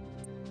points.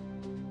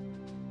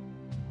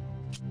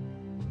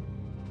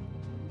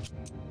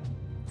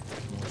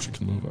 She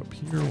can move up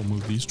here. We'll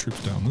move these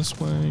troops down this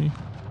way.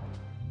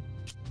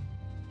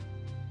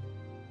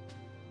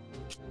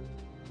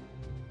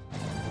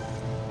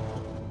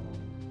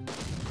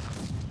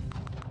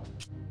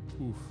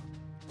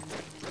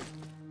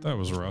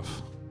 was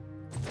rough.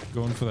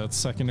 Going for that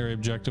secondary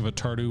objective at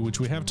Tartu,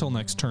 which we have till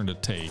next turn to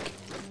take.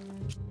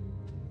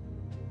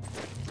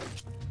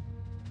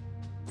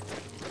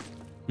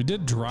 We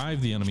did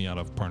drive the enemy out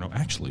of Parno,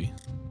 actually.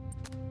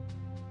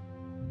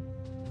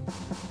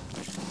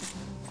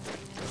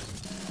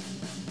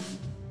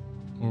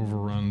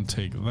 Overrun,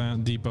 take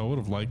that depot. I would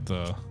have liked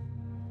the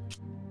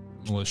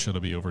militia to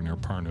be over near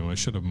Parnu. I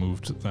should have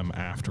moved them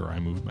after I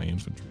moved my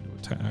infantry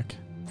to attack.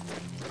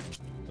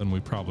 Then we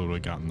probably would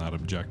have gotten that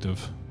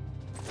objective.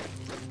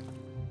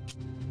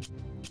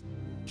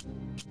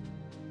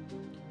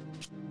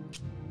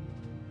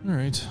 All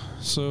right,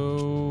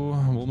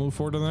 so we'll move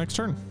forward to the next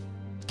turn.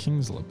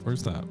 King's Lip,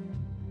 where's that?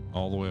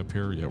 All the way up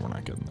here? Yeah, we're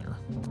not getting there.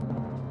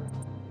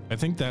 I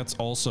think that's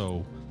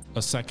also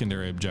a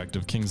secondary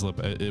objective. King's Lip,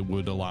 it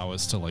would allow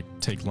us to like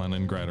take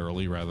Leningrad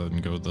early rather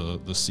than go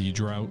the siege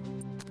route.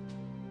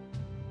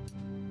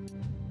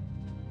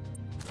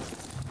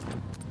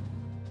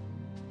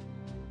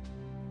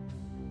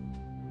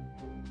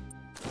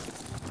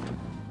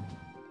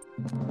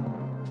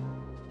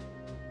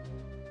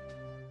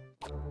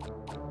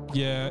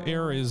 Yeah,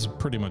 air is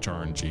pretty much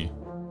RNG.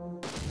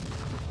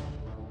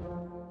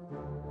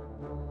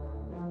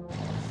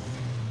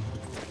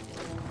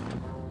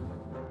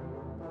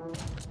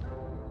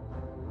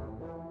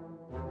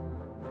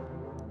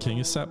 King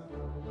is set.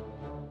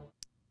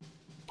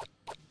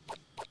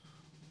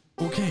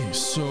 Okay,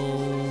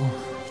 so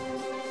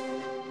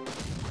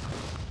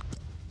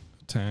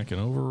attack and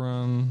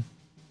overrun.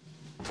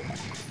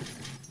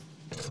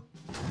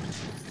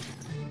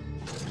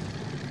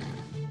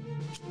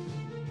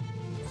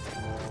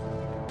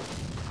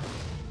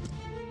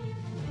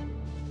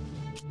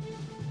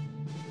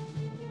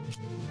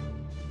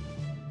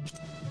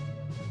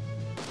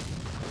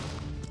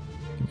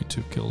 Give me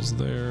 2 kills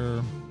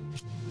there.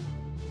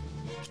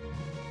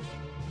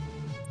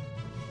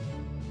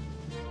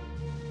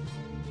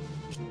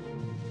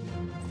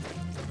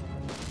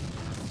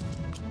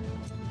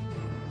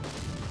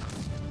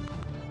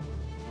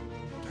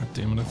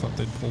 Damn it, I thought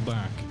they'd pull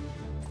back.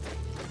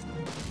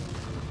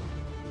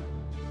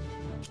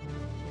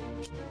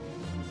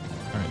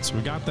 Alright, so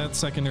we got that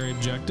secondary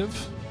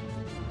objective.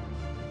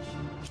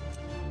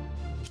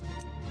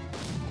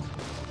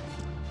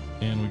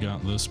 And we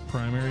got this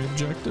primary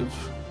objective.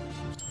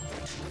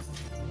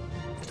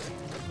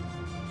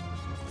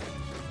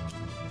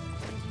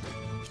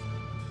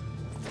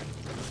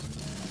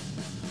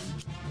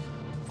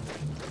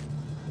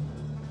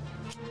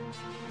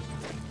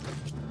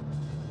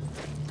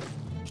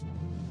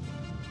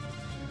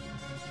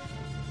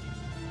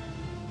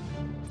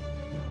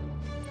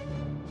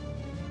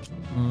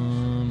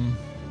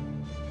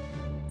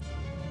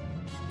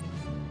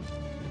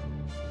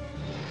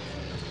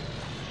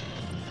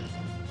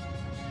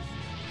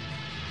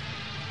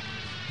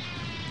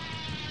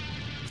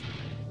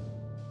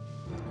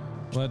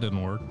 Well, that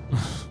didn't work.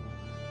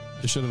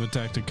 I should have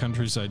attacked a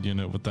countryside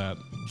unit with that,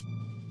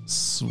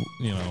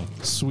 you know,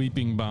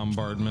 sweeping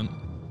bombardment.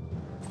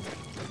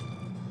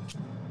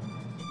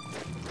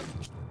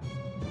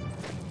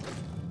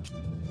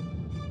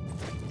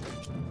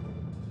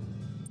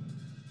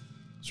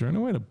 Is there any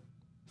way to...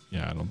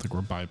 Yeah, I don't think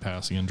we're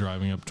bypassing and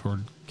driving up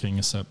toward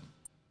Kingisepp.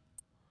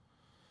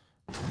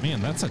 Man,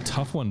 that's a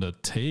tough one to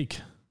take.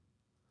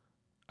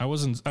 I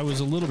was a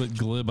little bit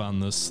glib on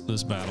this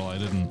battle. I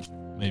didn't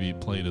maybe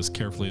play it as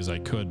carefully as I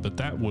could, but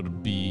that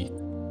would be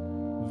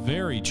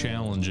very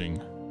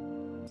challenging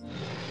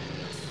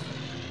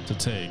to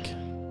take.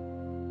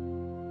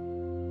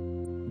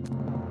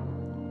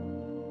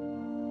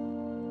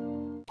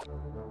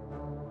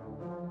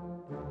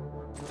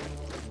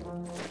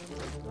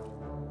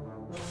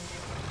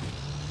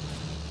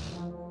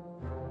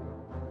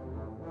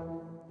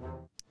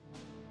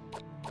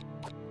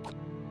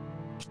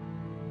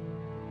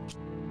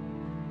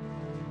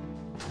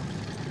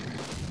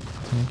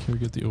 Here we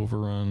get the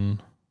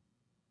overrun,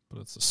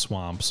 but it's a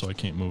swamp, so I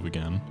can't move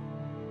again.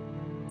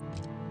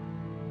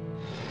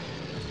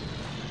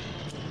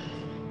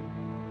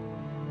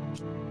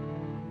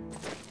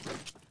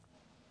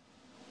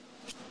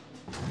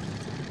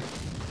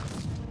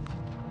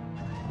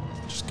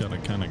 Just gotta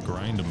kind of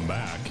grind them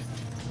back.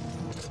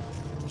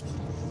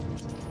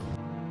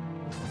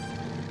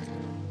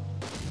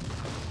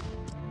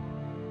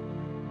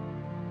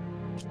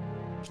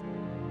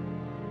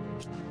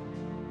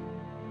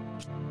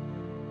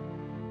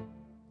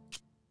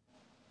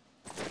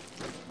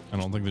 I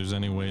don't think there's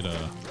any way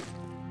to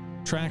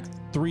track.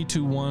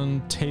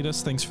 321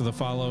 Tatus, thanks for the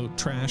follow.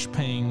 Trash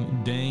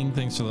Paying Dang,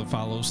 thanks for the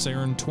follow.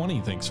 Saren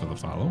 20, thanks for the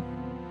follow.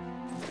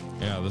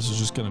 Yeah, this is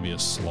just gonna be a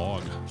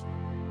slog.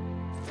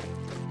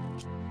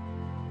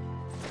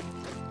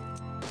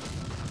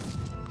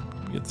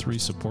 We get 3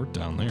 support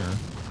down there.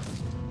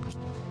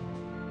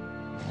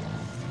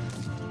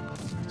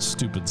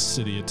 Stupid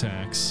city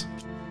attacks.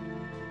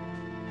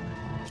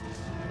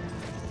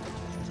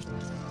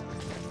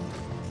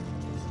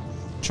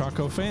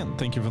 Choco Fan,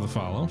 thank you for the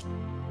follow.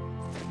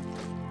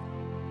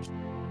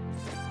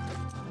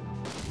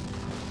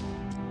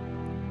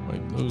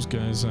 Wipe those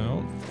guys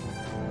out.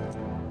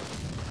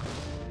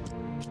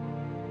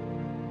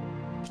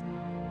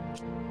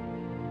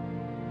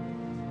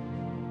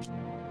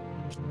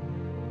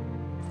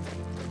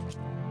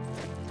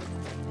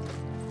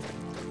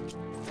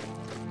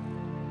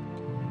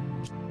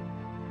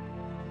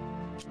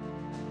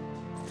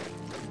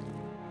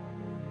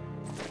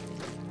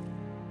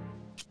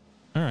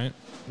 All right,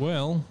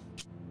 well,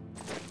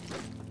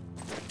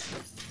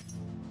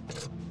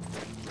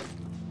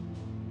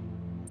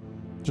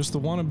 just the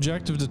one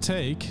objective to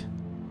take,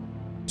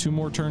 2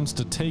 more turns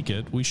to take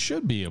it. We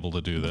should be able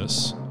to do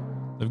this.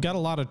 They've got a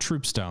lot of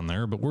troops down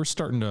there, but we're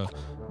starting to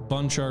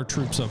bunch our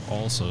troops up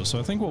also. So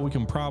I think what we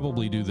can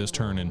probably do this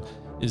turn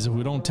is if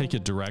we don't take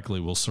it directly,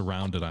 we'll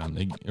surround it on,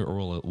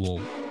 or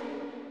we'll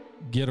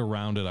get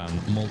around it on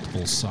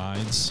multiple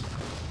sides.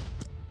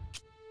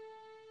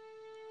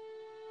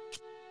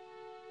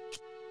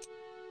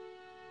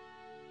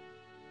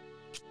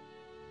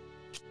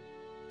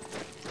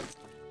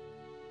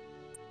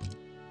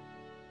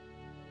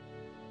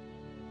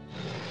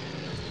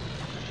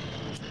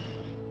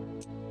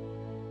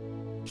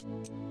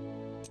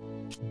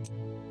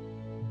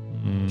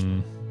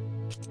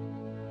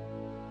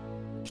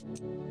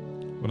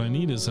 What I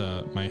need is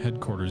my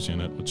headquarters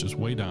unit, which is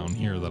way down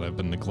here that I've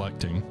been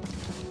neglecting.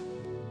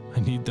 I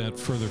need that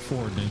further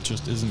forward, and it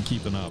just isn't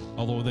keeping up.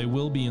 Although they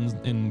will be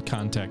in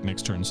contact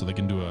next turn, so they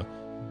can do a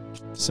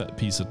set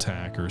piece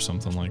attack or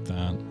something like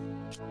that.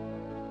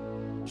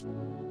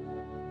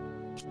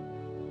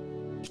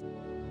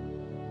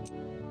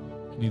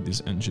 I need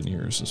these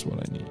engineers is what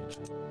I need.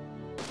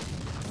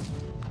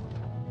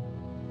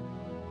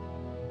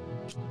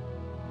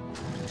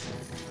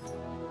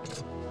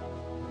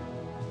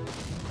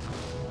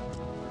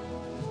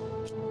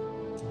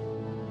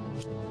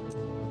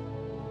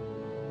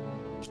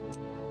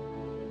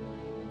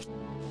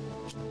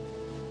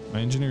 My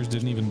engineers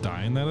didn't even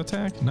die in that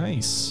attack?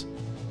 Nice.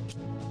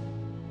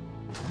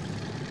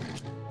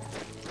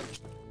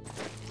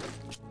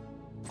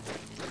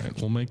 Alright,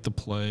 we'll make the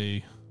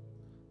play.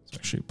 Let's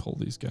actually pull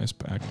these guys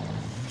back.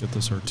 Get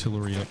this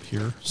artillery up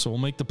here. So we'll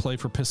make the play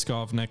for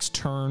Pskov next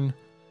turn.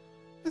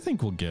 I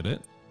think we'll get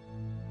it.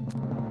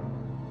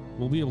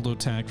 We'll be able to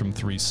attack from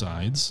 3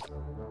 sides.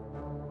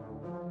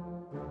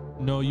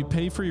 No, you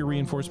pay for your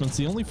reinforcements.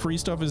 The only free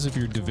stuff is if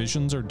your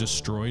divisions are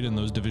destroyed and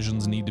those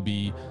divisions need to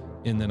be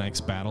in the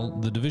next battle.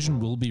 The division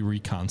will be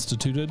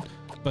reconstituted,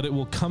 but it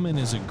will come in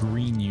as a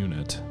green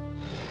unit.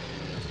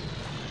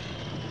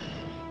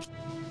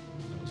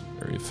 That was a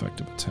very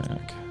effective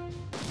attack.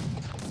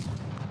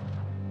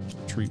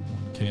 Retreat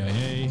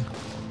KIA.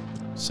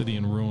 City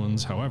in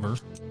ruins. However,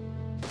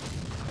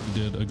 we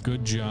did a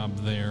good job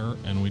there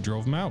and we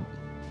drove them out.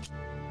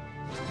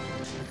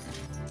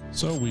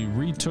 So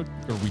we took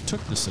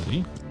the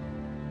city,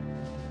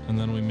 and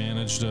then we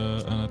managed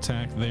an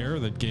attack there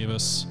that gave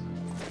us,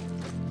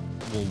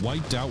 well,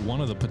 wiped out one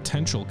of the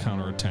potential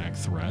counterattack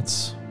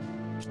threats.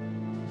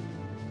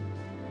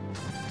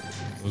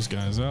 Those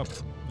guys up.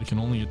 They can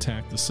only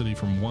attack the city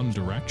from one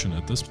direction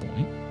at this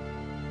point.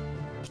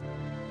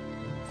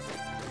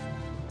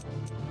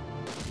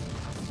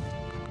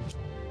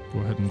 Go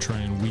ahead and try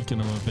and weaken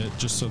them a bit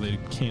just so they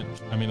can't.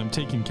 I mean, I'm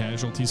taking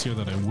casualties here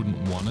that I wouldn't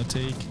want to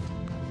take,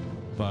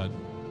 but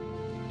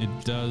it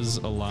does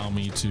allow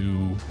me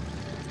to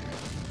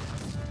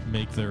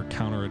make their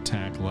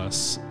counterattack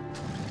less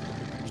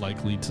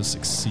likely to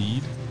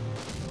succeed.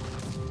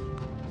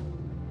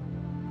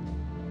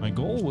 My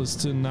goal was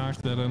to knock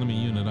that enemy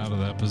unit out of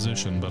that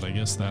position, but I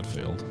guess that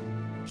failed.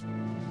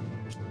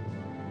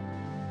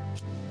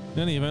 In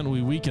any event,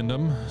 we weakened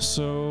them,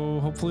 so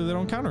hopefully they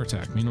don't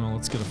counterattack. Meanwhile,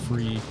 let's get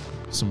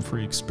some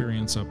free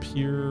experience up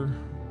here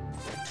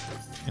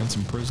and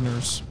some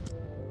prisoners.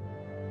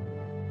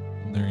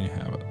 And there you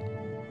have it.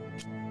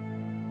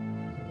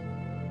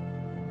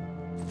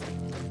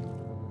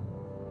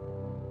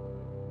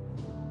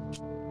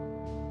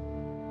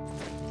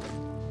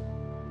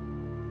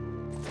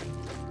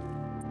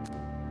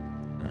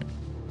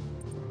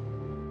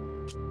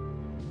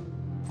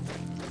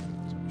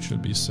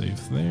 Should be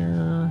safe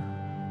there.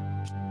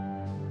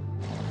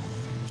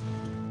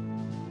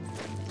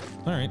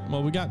 All right,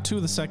 well, we got 2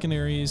 of the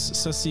secondaries,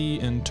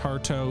 Sessi and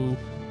Tarto,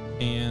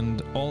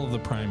 and all of the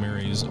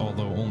primaries,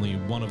 although only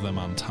one of them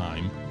on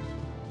time.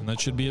 And that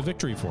should be a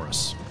victory for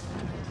us.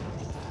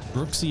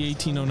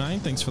 Brooksy1809,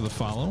 thanks for the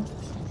follow.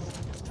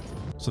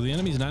 So the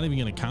enemy's not even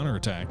going to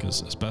counterattack,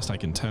 as best I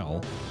can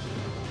tell.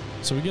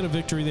 So we get a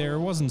victory there. It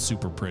wasn't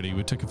super pretty.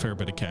 We took a fair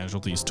bit of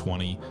casualties,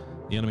 20.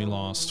 The enemy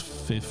lost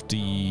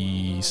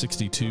 50,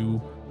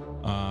 62,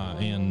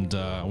 and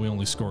we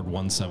only scored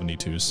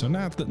 172. So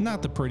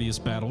not the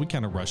prettiest battle. We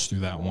kind of rushed through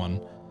that one.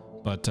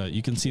 But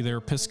you can see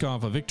there,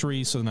 Pskov a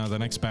victory. So now the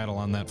next battle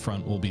on that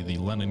front will be the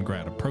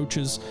Leningrad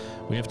approaches.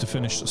 We have to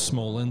finish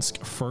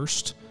Smolensk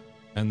first,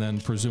 and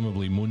then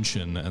presumably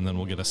Munchen, and then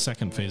we'll get a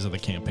second phase of the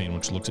campaign,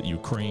 which looks at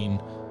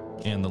Ukraine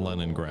and the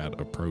Leningrad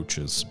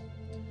approaches.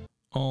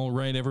 All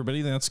right,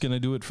 everybody, that's going to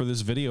do it for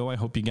this video. I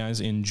hope you guys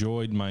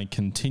enjoyed my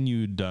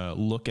continued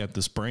look at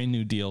this brand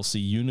new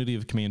DLC, Unity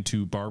of Command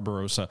 2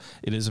 Barbarossa.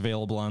 It is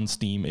available on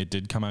Steam. It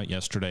did come out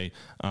yesterday.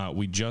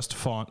 We just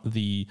fought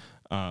the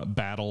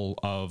Battle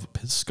of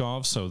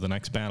Pskov, so the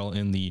next battle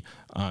in the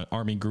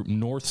Army Group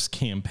North's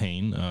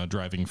campaign,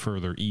 driving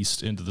further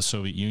east into the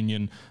Soviet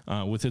Union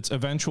with its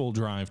eventual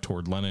drive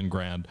toward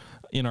Leningrad.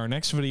 In our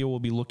next video, we'll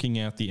be looking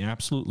at the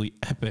absolutely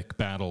epic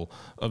Battle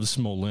of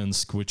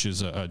Smolensk, which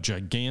is a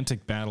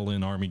gigantic battle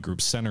in Army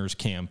Group Center's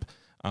camp,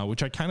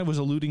 which I kind of was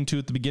alluding to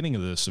at the beginning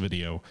of this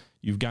video.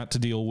 You've got to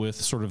deal with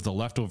sort of the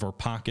leftover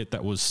pocket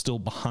that was still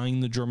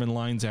behind the German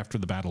lines after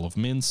the Battle of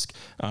Minsk,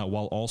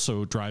 while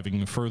also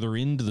driving further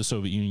into the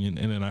Soviet Union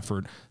in an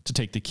effort to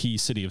take the key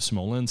city of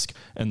Smolensk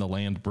and the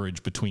land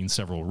bridge between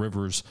several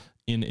rivers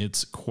in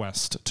its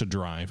quest to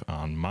drive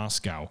on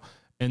Moscow.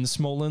 And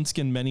Smolensk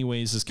in many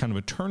ways is kind of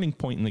a turning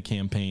point in the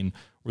campaign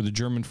where the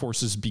German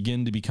forces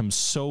begin to become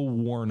so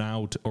worn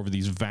out over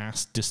these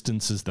vast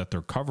distances that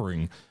they're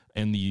covering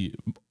and the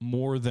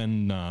more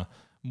than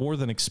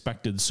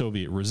expected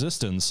Soviet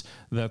resistance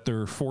that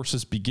their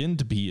forces begin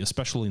to be,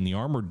 especially in the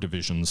armored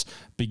divisions,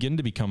 begin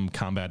to become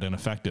combat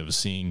ineffective,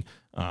 seeing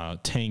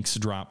tanks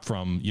drop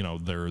from, you know,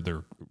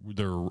 their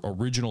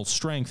original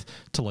strength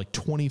to like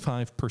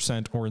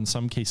 25% or in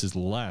some cases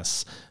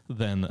less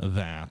than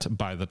that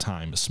by the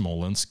time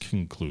Smolensk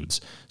concludes.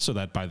 So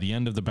that by the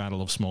end of the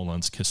Battle of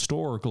Smolensk,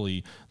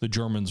 historically, the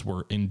Germans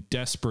were in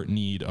desperate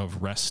need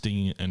of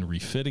resting and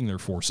refitting their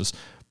forces,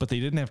 but they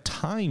didn't have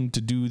time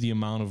to do the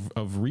amount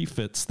of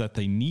refits that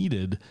they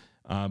needed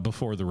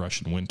before the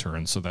Russian winter.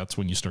 And so that's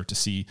when you start to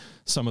see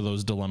some of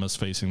those dilemmas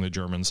facing the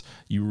Germans.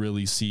 You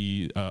really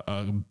see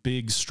a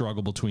big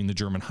struggle between the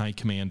German high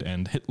command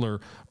and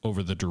Hitler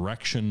over the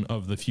direction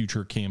of the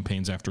future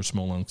campaigns after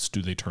Smolensk.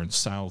 Do they turn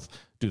south?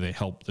 Do they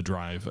help the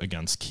drive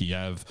against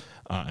Kiev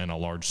and a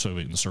large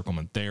Soviet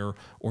encirclement there?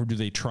 Or do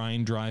they try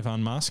and drive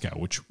on Moscow,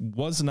 which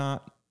was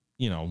not,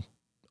 you know,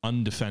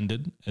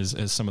 undefended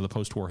as some of the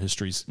post-war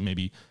histories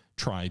maybe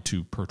try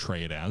to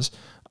portray it as,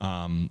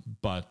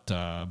 but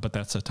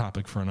that's a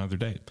topic for another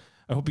day.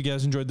 I hope you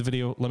guys enjoyed the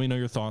video. Let me know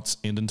your thoughts,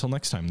 and until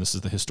next time, this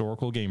is the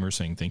Historical Gamer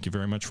saying thank you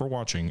very much for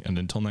watching, and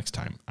until next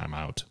time, I'm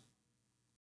out.